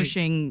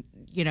pushing,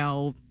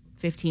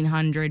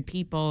 1,500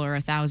 people or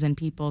 1,000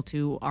 people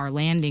to our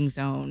landing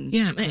zone.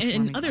 Yeah, and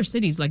in other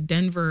cities like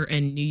Denver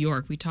and New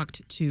York, we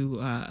talked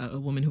to a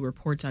woman who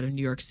reports out of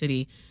New York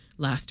City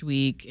last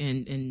week,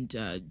 and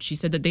she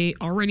said that they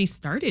already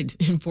started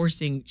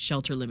enforcing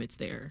shelter limits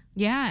there.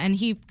 Yeah, and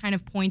he kind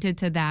of pointed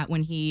to that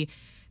when he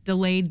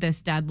delayed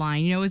this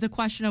deadline. It was a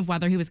question of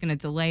whether he was going to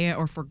delay it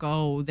or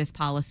forgo this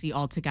policy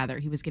altogether.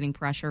 He was getting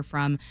pressure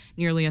from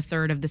nearly a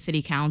third of the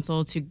city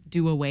council to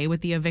do away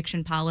with the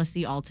eviction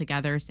policy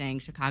altogether, saying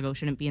Chicago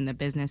shouldn't be in the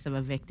business of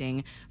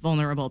evicting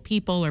vulnerable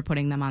people or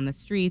putting them on the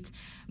streets.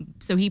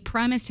 So he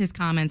premised his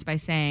comments by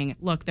saying,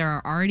 look, there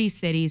are already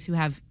cities who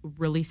have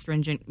really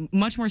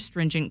much more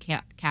stringent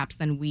caps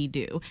than we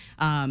do.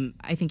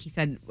 I think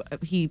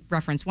he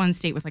referenced one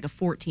state with like a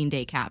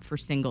 14-day cap for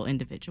single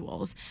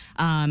individuals.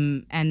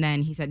 And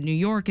then he said New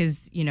York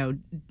is,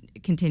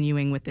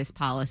 continuing with this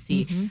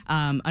policy.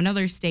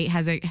 Another state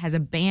has a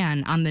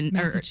ban on the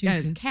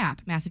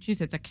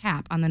Massachusetts, a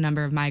cap on the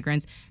number of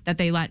migrants that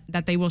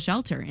they will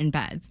shelter in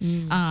beds.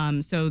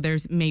 So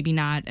there's maybe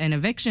not an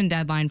eviction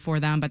deadline for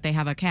them, but they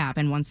have a cap.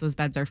 And once those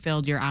beds are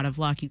filled, you're out of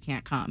luck. You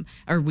can't come,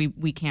 or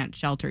we can't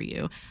shelter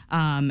you.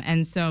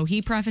 And so he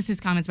prefaced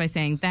his comments by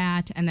saying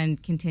that, and then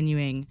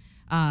continuing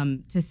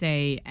to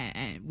say,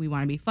 we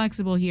want to be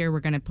flexible here.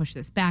 We're going to push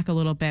this back a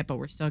little bit, but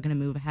we're still going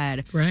to move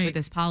ahead with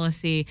this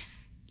policy.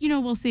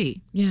 We'll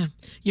see. Yeah.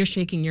 You're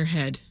shaking your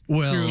head.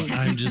 Well,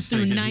 I'm just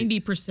through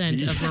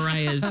 90% of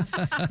Mariah's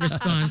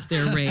response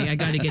there, Ray. I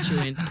got to get you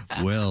in.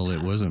 Well,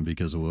 it wasn't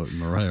because of what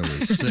Mariah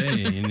was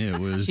saying. It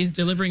was... She's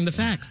delivering the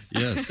facts.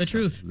 Yes. The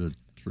truth. The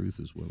truth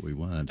is what we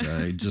want.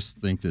 I just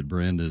think that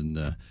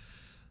Brandon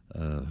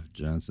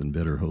Johnson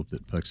better hope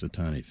that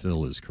Puxatawny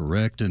Phil is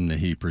correct, and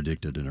he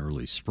predicted an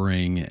early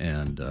spring,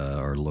 and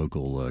our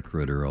local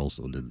critter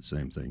also did the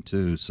same thing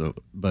too. So,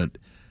 but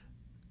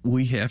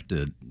we have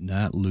to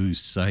not lose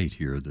sight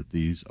here that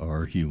these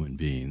are human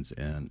beings,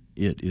 and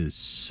it is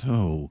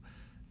so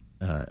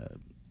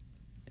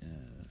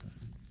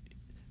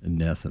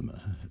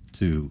anathema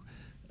to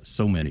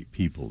so many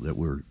people that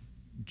we're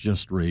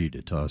just ready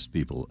to toss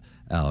people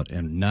out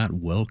and not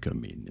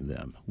welcoming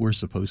them. We're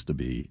supposed to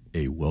be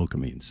a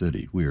welcoming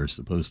city. We are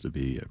supposed to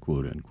be a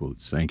quote-unquote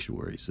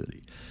sanctuary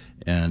city.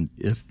 And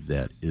if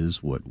that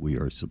is what we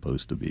are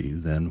supposed to be,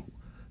 then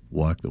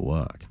walk the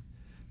walk.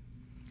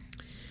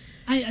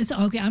 I'm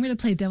going to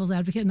play devil's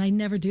advocate, and I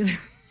never do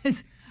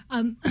this.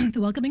 The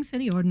Welcoming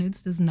City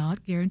Ordinance does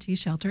not guarantee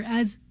shelter,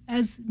 as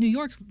New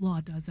York's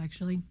law does,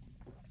 actually.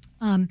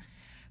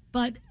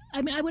 But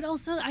I mean, I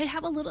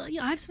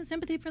have some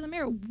sympathy for the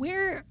mayor.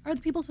 Where are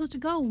the people supposed to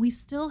go? We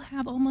still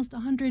have almost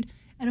 100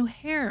 at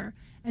O'Hare.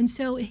 And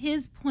so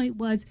his point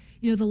was,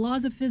 the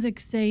laws of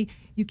physics say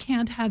you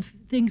can't have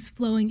things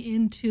flowing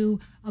into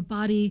a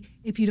body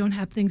if you don't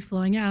have things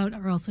flowing out,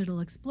 or else it'll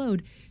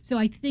explode. So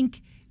I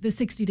think the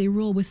 60-day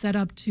rule was set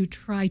up to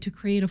try to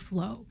create a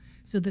flow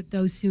so that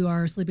those who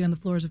are sleeping on the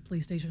floors of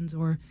police stations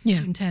or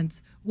in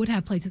tents would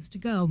have places to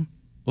go.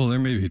 Well, there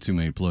may be too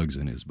many plugs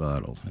in his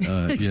bottle.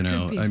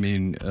 I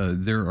mean,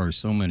 there are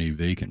so many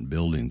vacant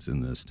buildings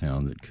in this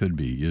town that could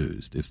be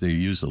used. If they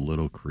use a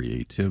little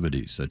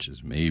creativity, such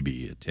as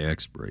maybe a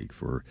tax break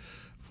for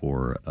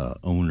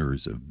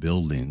owners of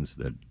buildings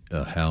that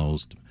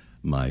housed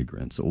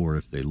migrants, or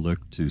if they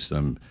look to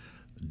some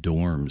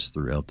dorms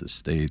throughout the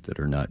state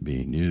that are not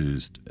being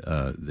used,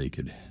 they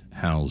could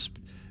house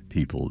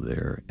people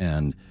there.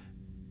 And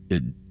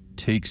it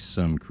takes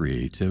some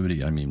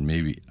creativity. I mean,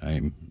 maybe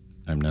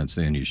I'm not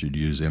saying you should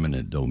use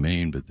eminent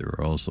domain, but there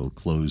are also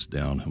closed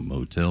down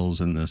motels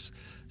in this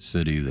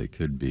city that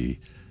could be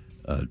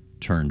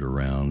turned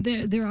around.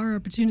 There are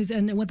opportunities,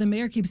 and what the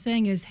mayor keeps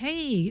saying is,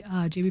 hey,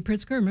 J.B.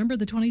 Pritzker, remember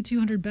the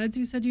 2,200 beds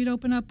you said you'd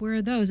open up? Where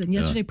are those? And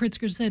yesterday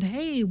Pritzker said,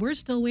 hey, we're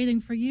still waiting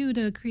for you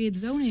to create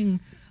zoning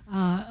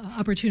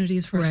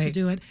opportunities for us to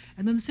do it.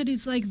 And then the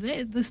city's like,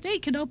 the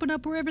state can open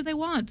up wherever they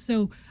want.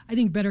 So I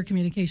think better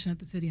communication at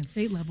the city and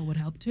state level would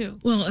help too.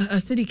 Well, a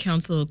city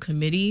council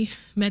committee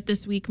met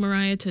this week,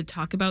 Mariah, to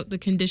talk about the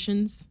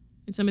conditions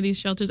in some of these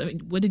shelters. I mean,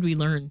 what did we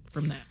learn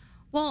from that?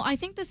 Well, I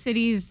think the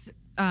city's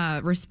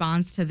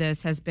response to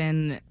this has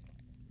been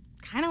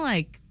kind of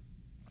like,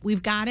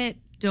 we've got it,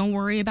 don't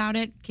worry about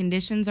it,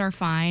 conditions are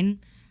fine.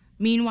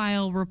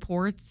 Meanwhile,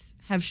 reports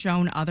have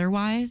shown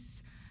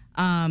otherwise.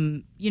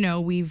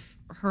 We've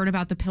heard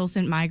about the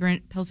Pilsen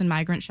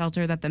migrant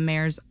shelter that the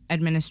mayor's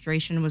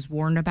administration was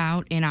warned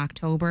about in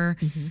October,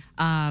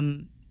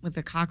 with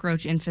the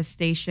cockroach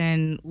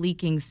infestation,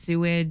 leaking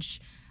sewage.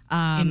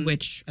 In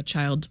which a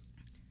child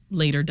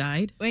later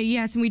died?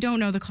 Yes, and we don't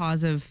know the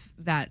cause of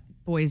that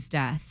boy's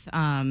death.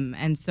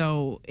 And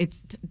so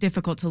it's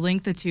difficult to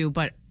link the two,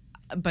 but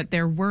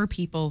there were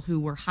people who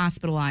were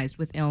hospitalized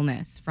with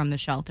illness from the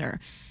shelter.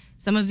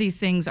 Some of these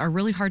things are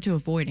really hard to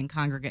avoid in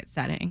congregate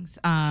settings.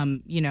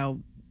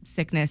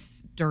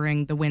 Sickness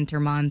during the winter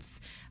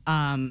months,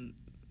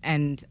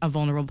 and a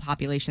vulnerable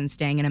population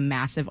staying in a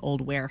massive old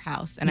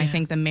warehouse. And I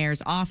think the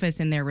mayor's office,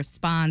 in their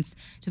response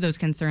to those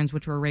concerns,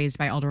 which were raised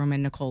by Alderwoman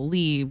Nicole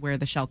Lee, where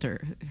the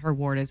shelter, her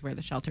ward is where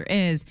the shelter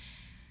is,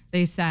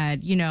 they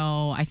said,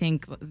 I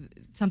think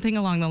something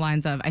along the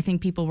lines of, I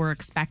think people were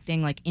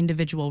expecting like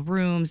individual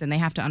rooms, and they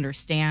have to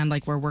understand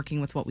like we're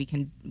working with what we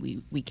can.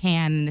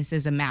 And this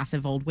is a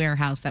massive old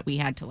warehouse that we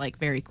had to like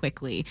very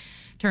quickly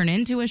turn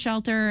into a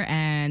shelter.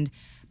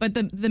 But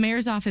the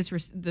mayor's office,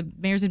 the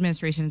mayor's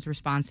administration's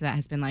response to that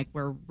has been like,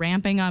 we're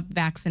ramping up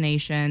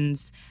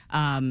vaccinations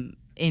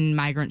in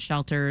migrant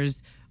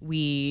shelters.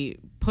 We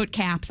put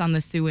caps on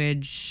the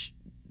sewage.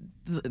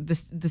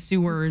 The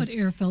sewers. Put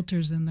air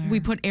filters in there. We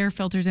put air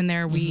filters in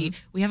there. We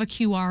have a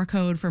QR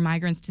code for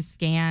migrants to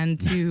scan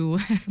to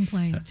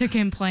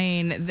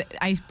complain.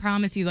 I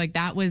promise you, like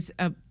that was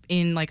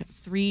in like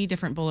 3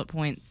 different bullet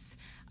points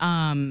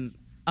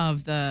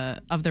of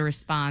the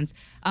response.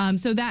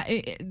 So that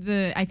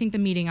I think the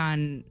meeting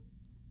on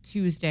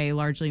Tuesday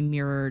largely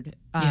mirrored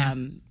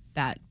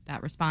that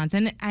response.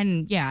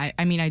 And yeah,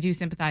 I mean, I do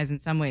sympathize in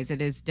some ways.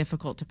 It is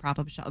difficult to prop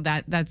up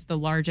shelter. That's the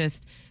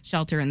largest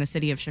shelter in the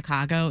city of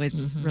Chicago.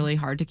 It's really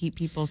hard to keep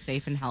people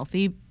safe and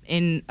healthy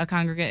in a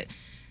congregate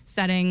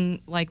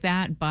setting like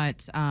that.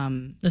 But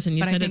listen,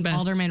 you said I think it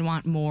best. Aldermen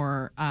want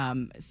more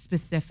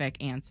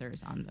specific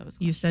answers on those questions.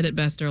 You said it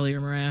best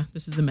earlier, Mariah.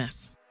 This is a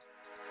mess.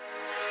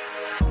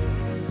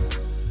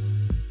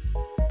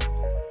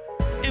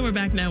 And we're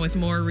back now with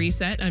more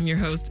Reset. I'm your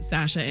host,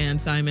 Sasha Ann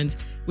Simons.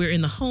 We're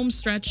in the home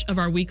stretch of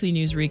our weekly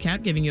news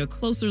recap, giving you a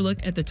closer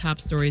look at the top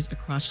stories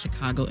across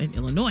Chicago and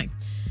Illinois.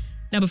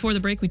 Now, before the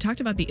break, we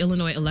talked about the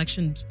Illinois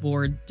Elections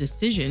Board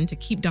decision to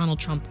keep Donald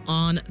Trump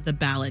on the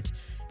ballot,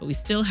 but we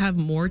still have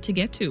more to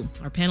get to.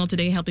 Our panel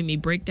today helping me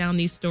break down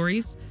these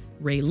stories,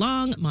 Ray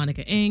Long,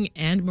 Monica Eng,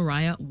 and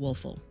Mariah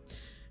Woelfel.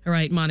 All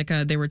right,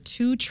 Monica, there were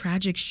 2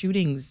 tragic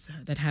shootings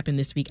that happened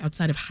this week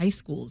outside of high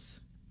schools.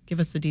 Give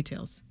us the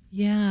details.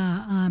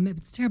 Yeah,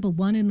 it's terrible.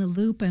 One in the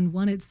Loop and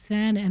one at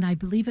Sen, and I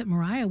believe that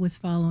Mariah was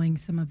following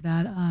some of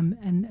that.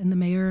 And the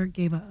mayor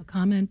gave a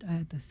comment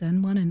at the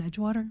Sen one in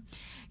Edgewater.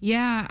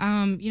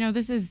 Yeah,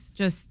 this is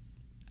just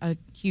a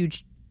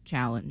huge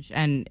challenge,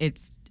 and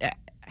it's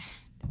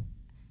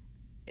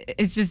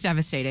just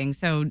devastating.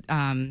 So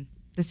the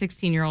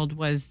 16-year-old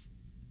was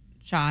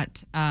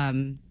shot.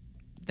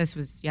 This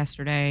was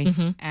yesterday,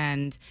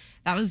 and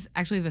that was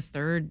actually the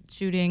 3rd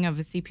shooting of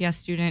a CPS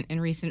student in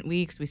recent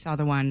weeks. We saw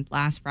the one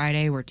last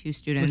Friday where 2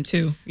 students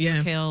were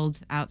killed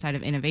outside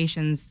of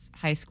Innovations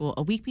High School.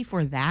 A week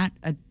before that,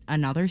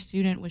 another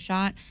student was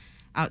shot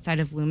outside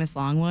of Loomis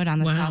Longwood on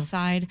the south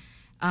side.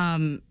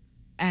 And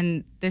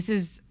And this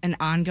is an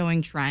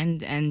ongoing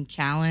trend and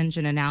challenge.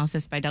 An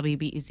analysis by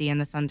WBEZ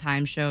and the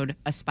Sun-Times showed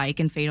a spike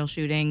in fatal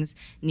shootings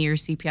near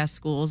CPS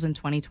schools in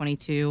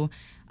 2022.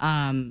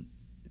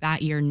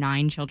 That year,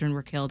 9 children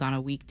were killed on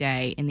a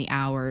weekday in the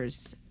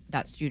hours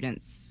that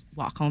students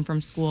walk home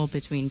from school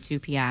between 2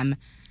 p.m.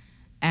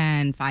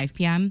 and 5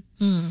 p.m.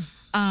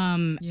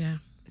 Yeah.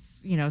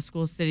 You know,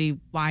 schools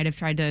citywide have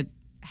tried to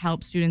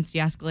help students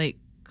de-escalate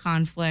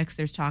conflicts.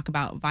 There's talk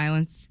about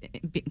violence,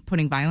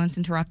 putting violence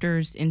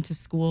interrupters into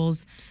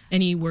schools.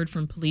 Any word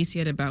from police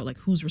yet about like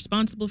who's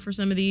responsible for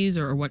some of these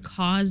or what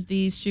caused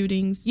these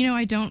shootings? You know,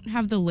 I don't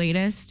have the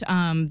latest.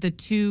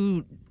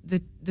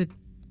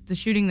 The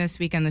shooting this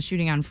weekend, the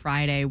shooting on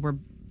Friday,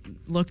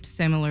 looked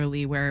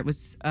similarly, where it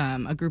was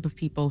a group of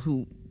people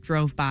who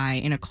drove by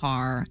in a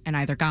car and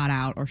either got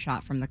out or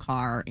shot from the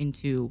car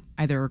into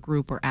either a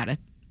group or at a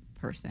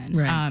person.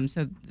 Right.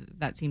 So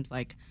that seems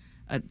like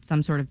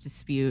some sort of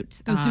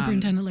dispute. Though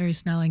Superintendent Larry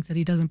Snelling said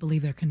he doesn't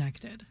believe they're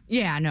connected.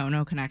 Yeah,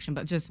 no connection,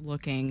 but just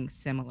looking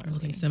similarly.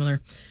 Looking similar.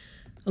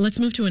 Let's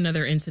move to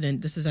another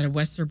incident. This is at a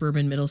West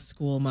Suburban middle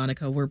school,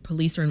 Monica, where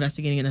police are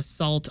investigating an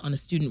assault on a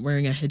student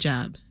wearing a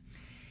hijab.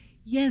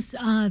 Yes,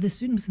 the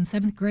student was in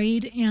 7th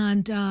grade,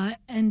 and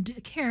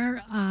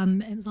CARE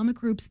and Islamic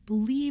groups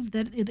believe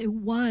that it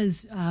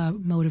was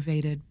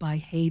motivated by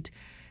hate.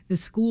 The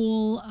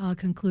school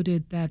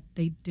concluded that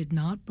they did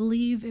not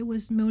believe it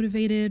was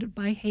motivated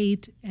by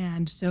hate,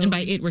 and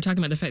by it, we're talking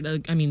about the fact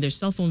that, I mean, there's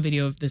cell phone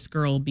video of this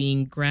girl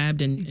being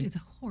grabbed and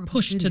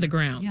pushed to the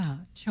ground. Yeah,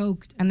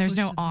 choked. And there's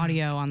no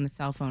audio on the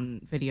cell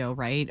phone video,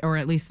 right? Or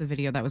at least the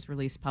video that was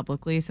released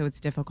publicly, so it's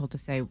difficult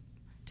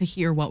to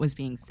hear what was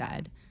being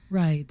said.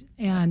 Right.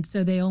 And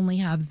so they only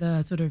have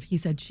the sort of he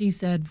said, she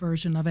said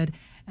version of it.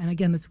 And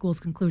again, the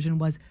school's conclusion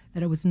was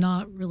that it was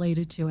not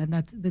related to, and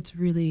that's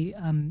really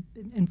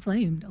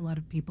inflamed a lot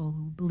of people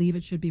who believe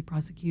it should be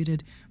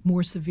prosecuted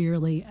more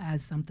severely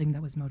as something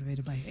that was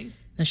motivated by hate.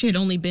 Now, she had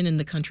only been in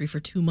the country for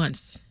 2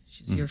 months.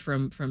 She's here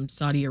from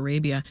Saudi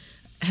Arabia.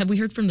 Have we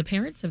heard from the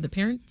parents? Have the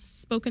parents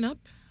spoken up?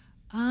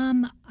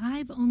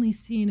 I've only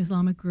seen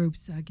Islamic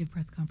groups give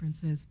press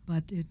conferences,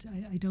 but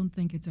I don't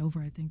think it's over.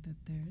 I think that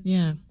they're...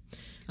 Yeah.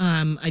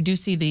 I do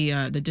see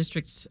the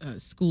district's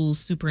school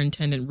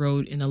superintendent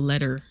wrote in a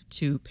letter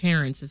to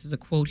parents, this is a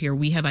quote here,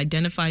 "We have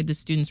identified the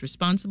students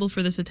responsible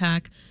for this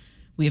attack.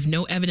 We have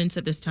no evidence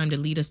at this time to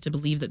lead us to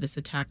believe that this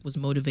attack was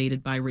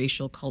motivated by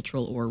racial,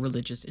 cultural, or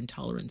religious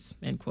intolerance,"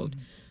 end quote.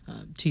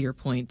 To your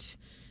point,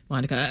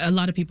 Monica, a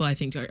lot of people, I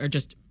think, are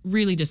just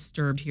really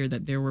disturbed here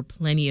that there were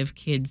plenty of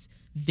kids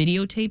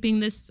videotaping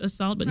this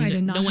assault, but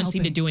no one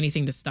seemed to do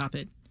anything to stop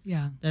it.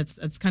 Yeah.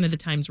 That's kind of the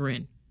times we're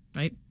in,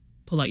 right?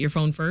 Pull out your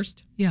phone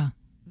first. Yeah.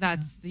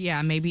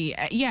 Maybe.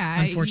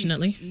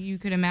 Unfortunately. You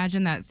could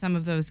imagine that some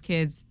of those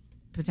kids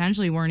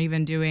potentially weren't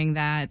even doing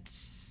that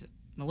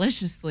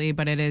maliciously,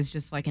 but it is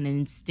just like an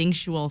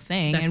instinctual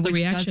thing. That's and the which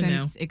reaction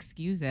doesn't now.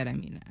 excuse it. I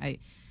mean,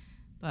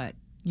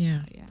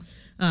 Yeah.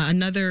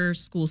 Another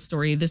school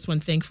story. This one,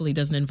 thankfully,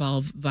 doesn't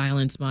involve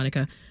violence.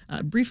 Monica,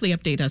 briefly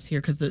update us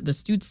here because the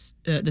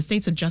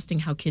state's adjusting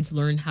how kids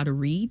learn how to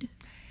read.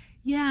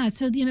 Yeah,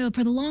 so,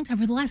 for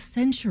the last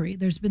century,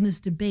 there's been this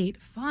debate,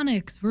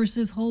 phonics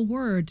versus whole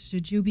word.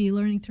 Should you be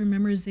learning through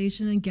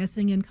memorization and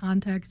guessing in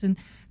context and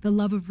the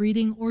love of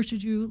reading, or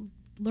should you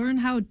learn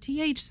how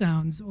TH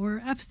sounds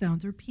or F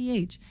sounds or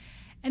PH?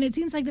 And it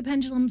seems like the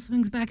pendulum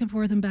swings back and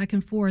forth and back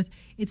and forth.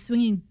 It's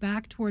swinging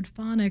back toward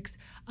phonics,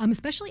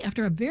 especially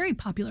after a very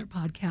popular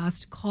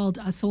podcast called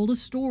Sold a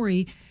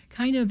Story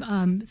kind of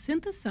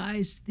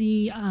synthesized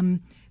the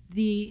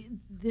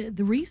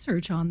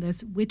research on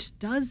this, which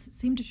does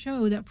seem to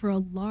show that for a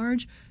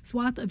large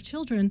swath of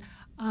children,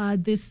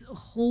 this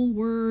whole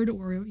word,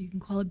 or you can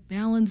call it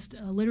balanced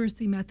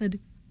literacy method,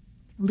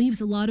 leaves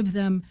a lot of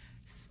them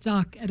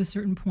stuck at a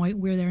certain point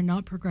where they're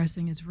not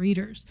progressing as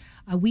readers.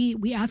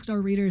 We asked our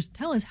readers,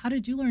 tell us, how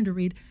did you learn to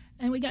read?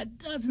 And we got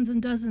dozens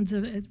and dozens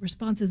of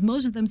responses.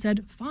 Most of them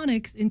said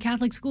phonics in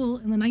Catholic school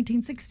in the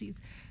 1960s.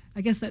 I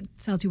guess that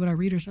tells you what our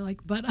readers are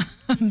like, but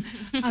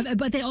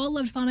they all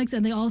loved phonics,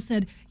 and they all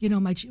said,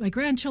 my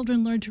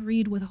grandchildren learned to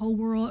read with whole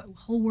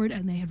word,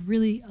 and they had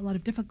really a lot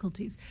of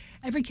difficulties.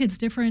 Every kid's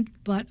different,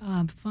 but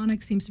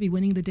phonics seems to be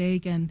winning the day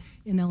again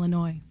in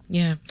Illinois.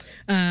 Yeah.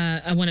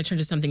 I want to turn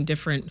to something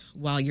different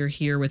while you're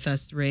here with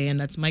us, Ray, and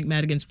that's Mike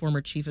Madigan's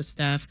former chief of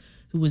staff,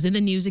 who was in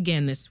the news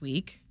again this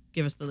week.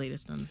 Give us the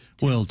latest on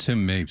Tim. Well,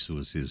 Tim Mapes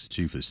was his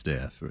chief of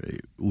staff.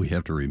 Right? We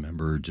have to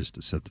remember, just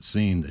to set the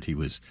scene, that he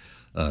was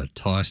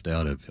tossed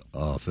out of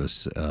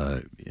office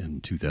in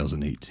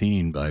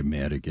 2018 by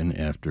Madigan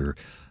after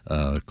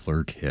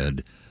Clerk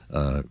had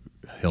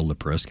held a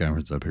press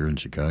conference up here in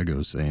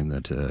Chicago saying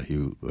that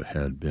he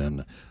had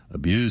been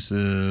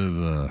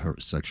abusive,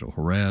 sexual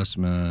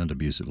harassment,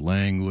 abusive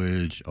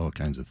language, all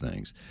kinds of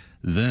things.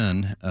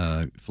 Then,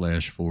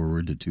 flash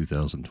forward to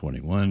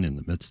 2021, in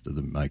the midst of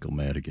the Michael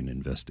Madigan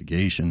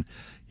investigation,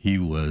 he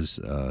was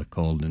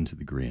called into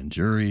the grand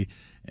jury,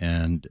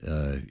 and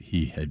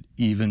he had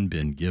even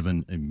been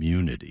given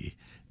immunity,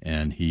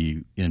 and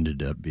he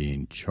ended up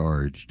being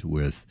charged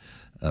with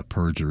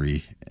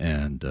perjury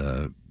and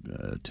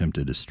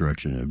attempted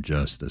destruction of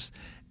justice.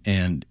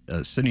 And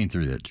sitting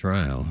through that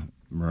trial,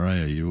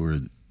 Mariah, you were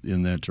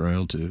in that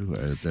trial too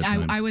at that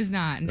time? I was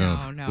not.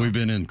 No. We've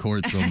been in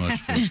court so much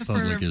for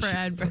public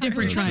issues.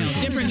 Different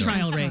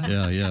trial, Ray.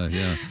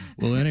 Yeah.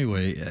 Well,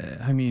 anyway,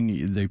 I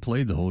mean, they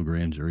played the whole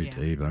grand jury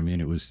tape. I mean,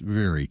 it was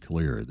very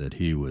clear that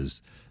he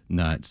was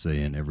not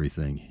saying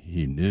everything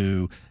he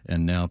knew,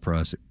 and now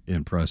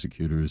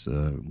prosecutors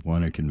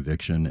won a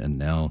conviction, and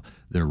now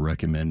they're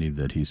recommending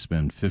that he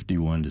spend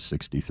 51 to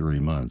 63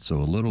 months, so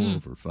a little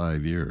over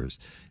 5 years,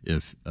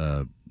 if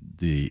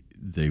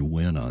they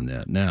win on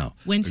that. Now,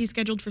 when's he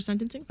scheduled for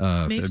sentencing?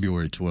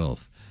 February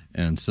 12th.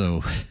 And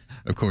so,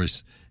 of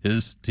course,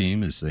 his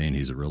team is saying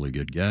he's a really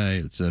good guy,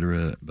 et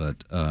cetera,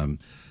 but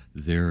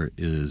there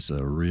is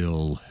a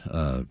real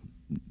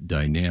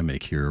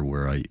dynamic here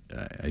where I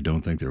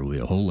don't think there will be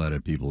a whole lot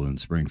of people in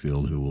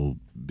Springfield who will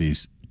be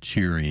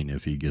cheering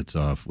if he gets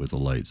off with a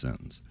light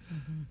sentence.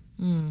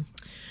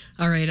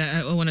 All right,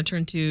 I want to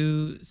turn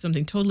to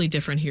something totally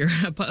different here,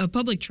 a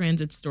public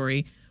transit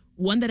story,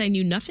 one that I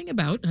knew nothing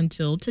about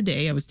until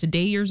today. I was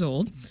today years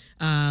old.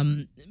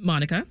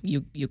 Monica,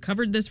 you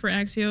covered this for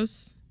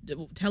Axios.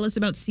 Tell us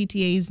about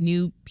CTA's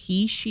new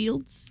P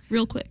shields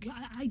real quick.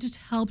 I just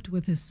helped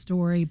with his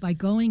story by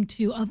going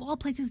to, of all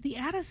places, the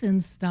Addison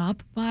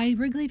stop by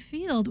Wrigley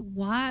Field.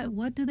 Why?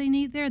 What do they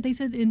need there? They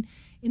said in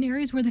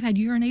areas where they've had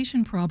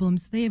urination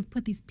problems, they have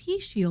put these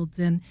P shields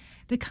in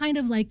that kind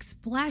of like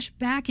splash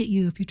back at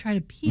you if you try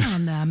to pee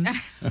on them.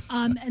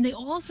 And they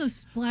also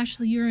splash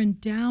the urine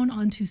down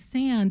onto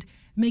sand,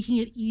 making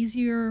it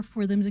easier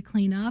for them to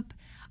clean up.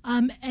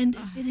 And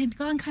it had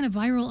gone kind of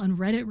viral on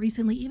Reddit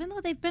recently, even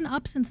though they've been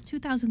up since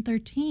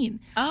 2013.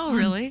 Oh,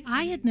 really?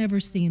 I had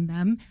never seen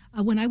them.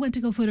 When I went to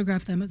go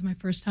photograph them, it was my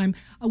first time.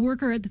 A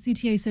worker at the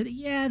CTA said,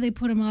 yeah, they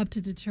put them up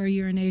to deter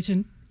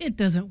urination. It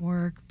doesn't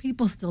work.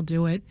 People still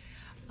do it.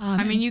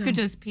 I mean, you could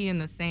just pee in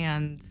the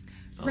sands.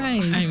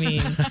 Right. I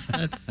mean,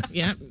 that's,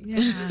 yeah.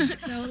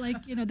 So, they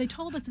did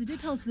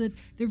tell us that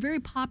they're very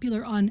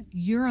popular on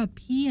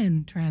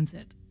European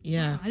transit.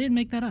 Yeah. I didn't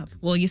make that up.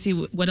 Well, you see,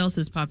 what else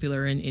is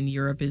popular in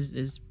Europe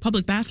is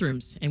public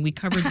bathrooms. And we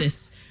covered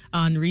this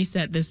on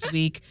Reset this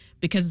week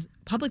because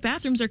public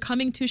bathrooms are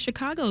coming to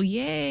Chicago.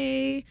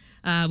 Yay.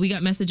 We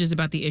got messages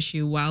about the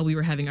issue while we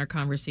were having our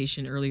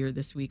conversation earlier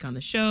this week on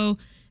the show.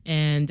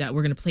 And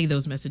we're going to play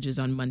those messages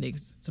on Monday.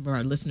 Some of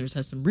our listeners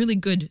have some really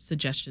good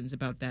suggestions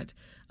about that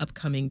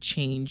upcoming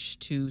change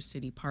to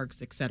city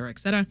parks, et cetera, et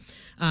cetera.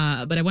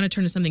 But I want to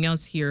turn to something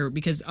else here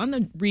because on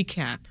the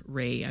recap,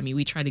 Ray, I mean,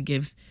 we try to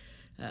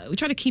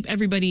keep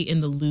everybody in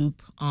the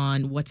loop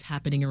on what's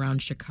happening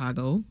around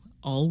Chicago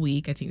all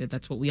week. I think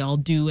that's what we all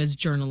do as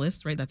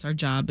journalists, right? That's our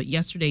job. But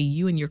yesterday,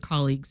 you and your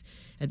colleagues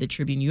at the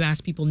Tribune, you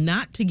asked people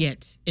not to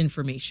get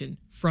information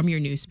from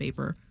your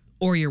newspaper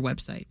or your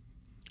website.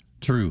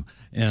 True.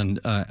 And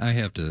I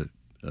have to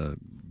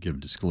give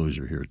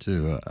disclosure here,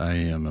 too. I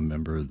am a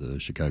member of the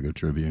Chicago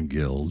Tribune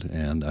Guild,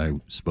 and I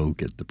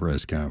spoke at the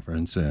press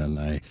conference,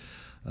 and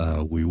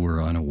we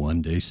were on a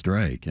one-day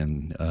strike,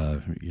 and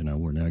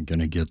we're not going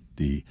to get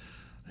the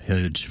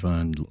hedge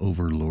fund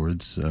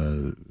overlords,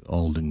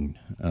 Alden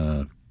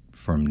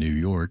from New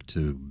York,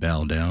 to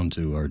bow down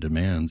to our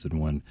demands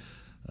in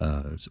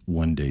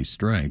one-day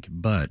strike.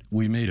 But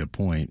we made a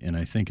point, and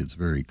I think it's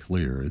very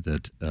clear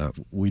that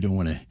we don't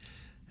want to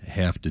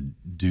have to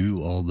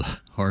do all the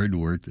hard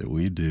work that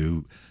we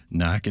do,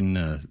 knocking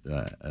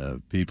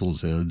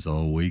people's heads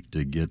all week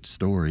to get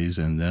stories,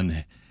 and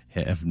then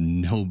have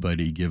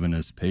nobody given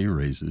us pay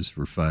raises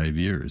for 5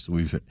 years.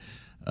 We've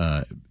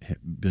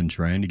been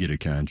trying to get a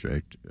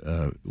contract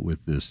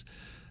with this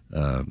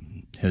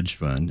hedge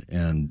fund,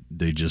 and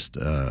they just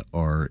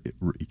are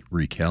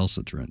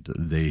recalcitrant.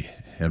 They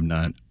have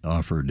not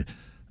offered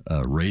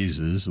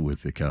raises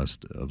with the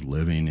cost of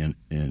living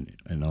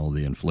and all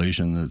the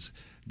inflation that's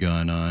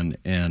gone on,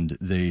 and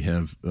they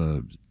have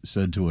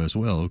said to us,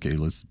 well, okay,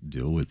 let's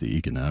deal with the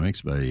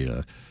economics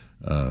by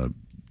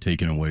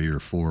taking away your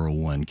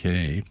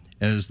 401k,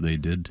 as they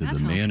did to the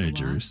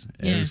managers,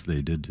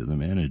 they did to the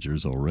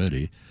managers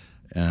already.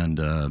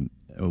 And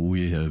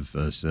we have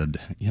said,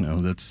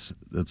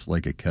 that's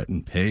like a cut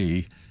in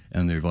pay,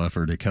 and they've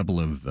offered a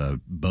couple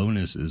of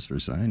bonuses for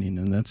signing,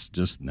 and that's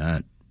just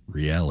not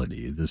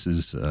reality. This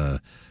is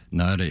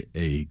not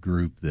a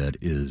group that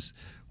is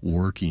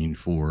working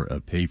for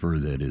a paper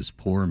that is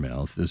poor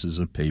mouth. This is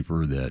a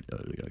paper that,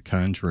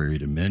 contrary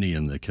to many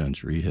in the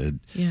country,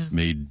 had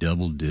made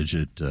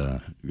double-digit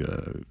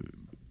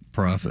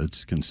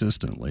profits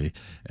consistently.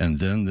 And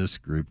then this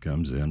group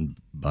comes in,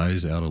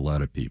 buys out a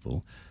lot of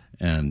people,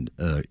 and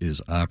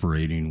is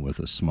operating with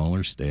a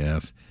smaller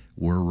staff.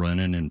 We're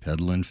running and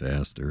pedaling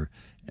faster,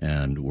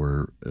 and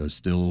we're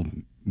still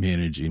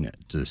managing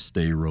to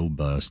stay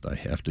robust. I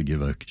have to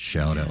give a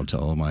shout out to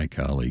all my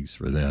colleagues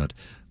for that.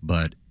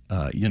 But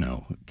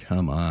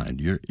come on,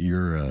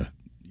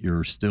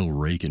 you're still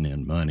raking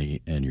in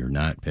money, and you're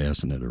not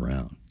passing it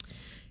around.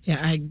 Yeah,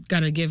 I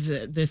got to give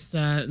this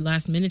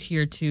last minute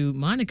here to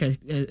Monica,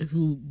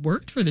 who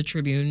worked for the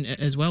Tribune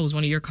as well, was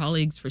one of your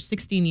colleagues for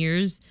 16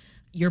 years.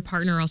 Your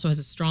partner also has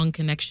a strong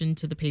connection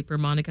to the paper.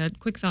 Monica,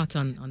 quick thoughts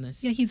on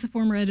this? Yeah, he's the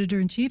former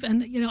editor-in-chief.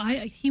 And,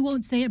 he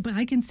won't say it, but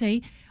I can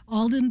say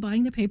Alden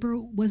buying the paper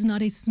was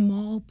not a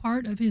small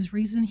part of his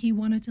reason he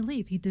wanted to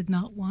leave. He did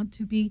not want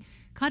to be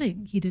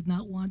cutting. He did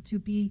not want to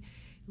be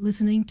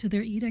listening to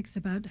their edicts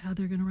about how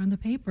they're going to run the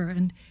paper.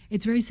 And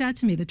it's very sad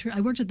to me.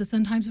 I worked at the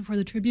Sun-Times before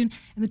the Tribune,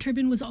 and the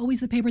Tribune was always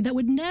the paper that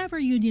would never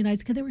unionize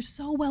because they were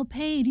so well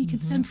paid. You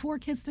could send 4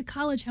 kids to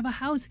college, have a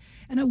house,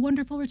 and a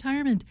wonderful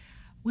retirement.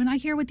 When I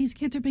hear what these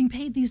kids are being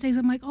paid these days,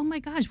 I'm like, oh my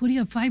gosh, what do you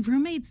have, 5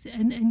 roommates?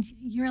 And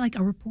you're like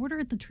a reporter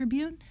at the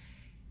Tribune?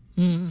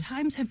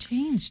 Times have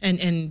changed.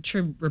 And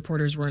Trib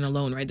reporters weren't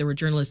alone, right? There were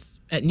journalists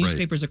at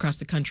newspapers across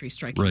the country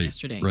striking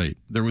yesterday. Right.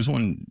 There was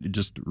one,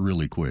 just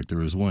really quick, there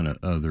was one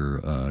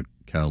other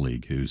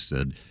colleague who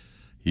said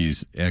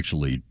he's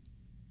actually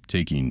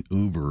taking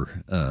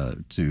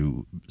Uber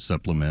to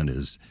supplement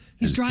his cash.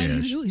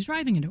 He's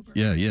driving an Uber.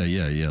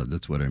 Yeah.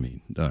 That's what I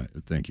mean.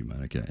 Thank you,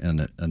 Monica.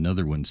 And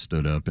another one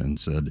stood up and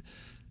said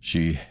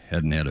she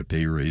hadn't had a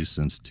pay raise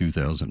since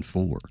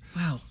 2004.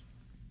 Wow.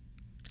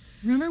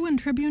 Remember when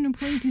Tribune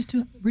employees used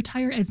to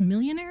retire as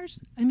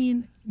millionaires? I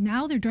mean,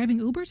 now they're driving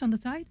Ubers on the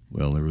side?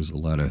 Well, there was a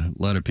lot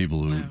of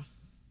people who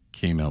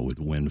came out with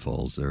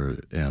windfalls there,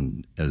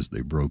 and as they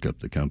broke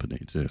up the company,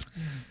 too.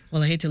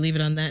 Well, I hate to leave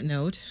it on that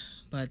note,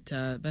 but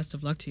best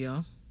of luck to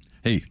y'all.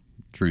 Hey,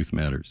 truth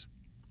matters.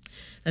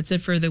 That's it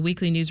for the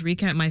weekly news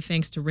recap. My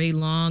thanks to Ray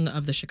Long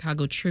of the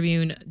Chicago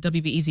Tribune,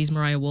 WBEZ's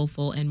Mariah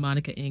Woelfel, and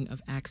Monica Ng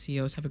of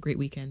Axios. Have a great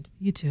weekend.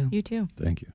 You too. You too. Thank you.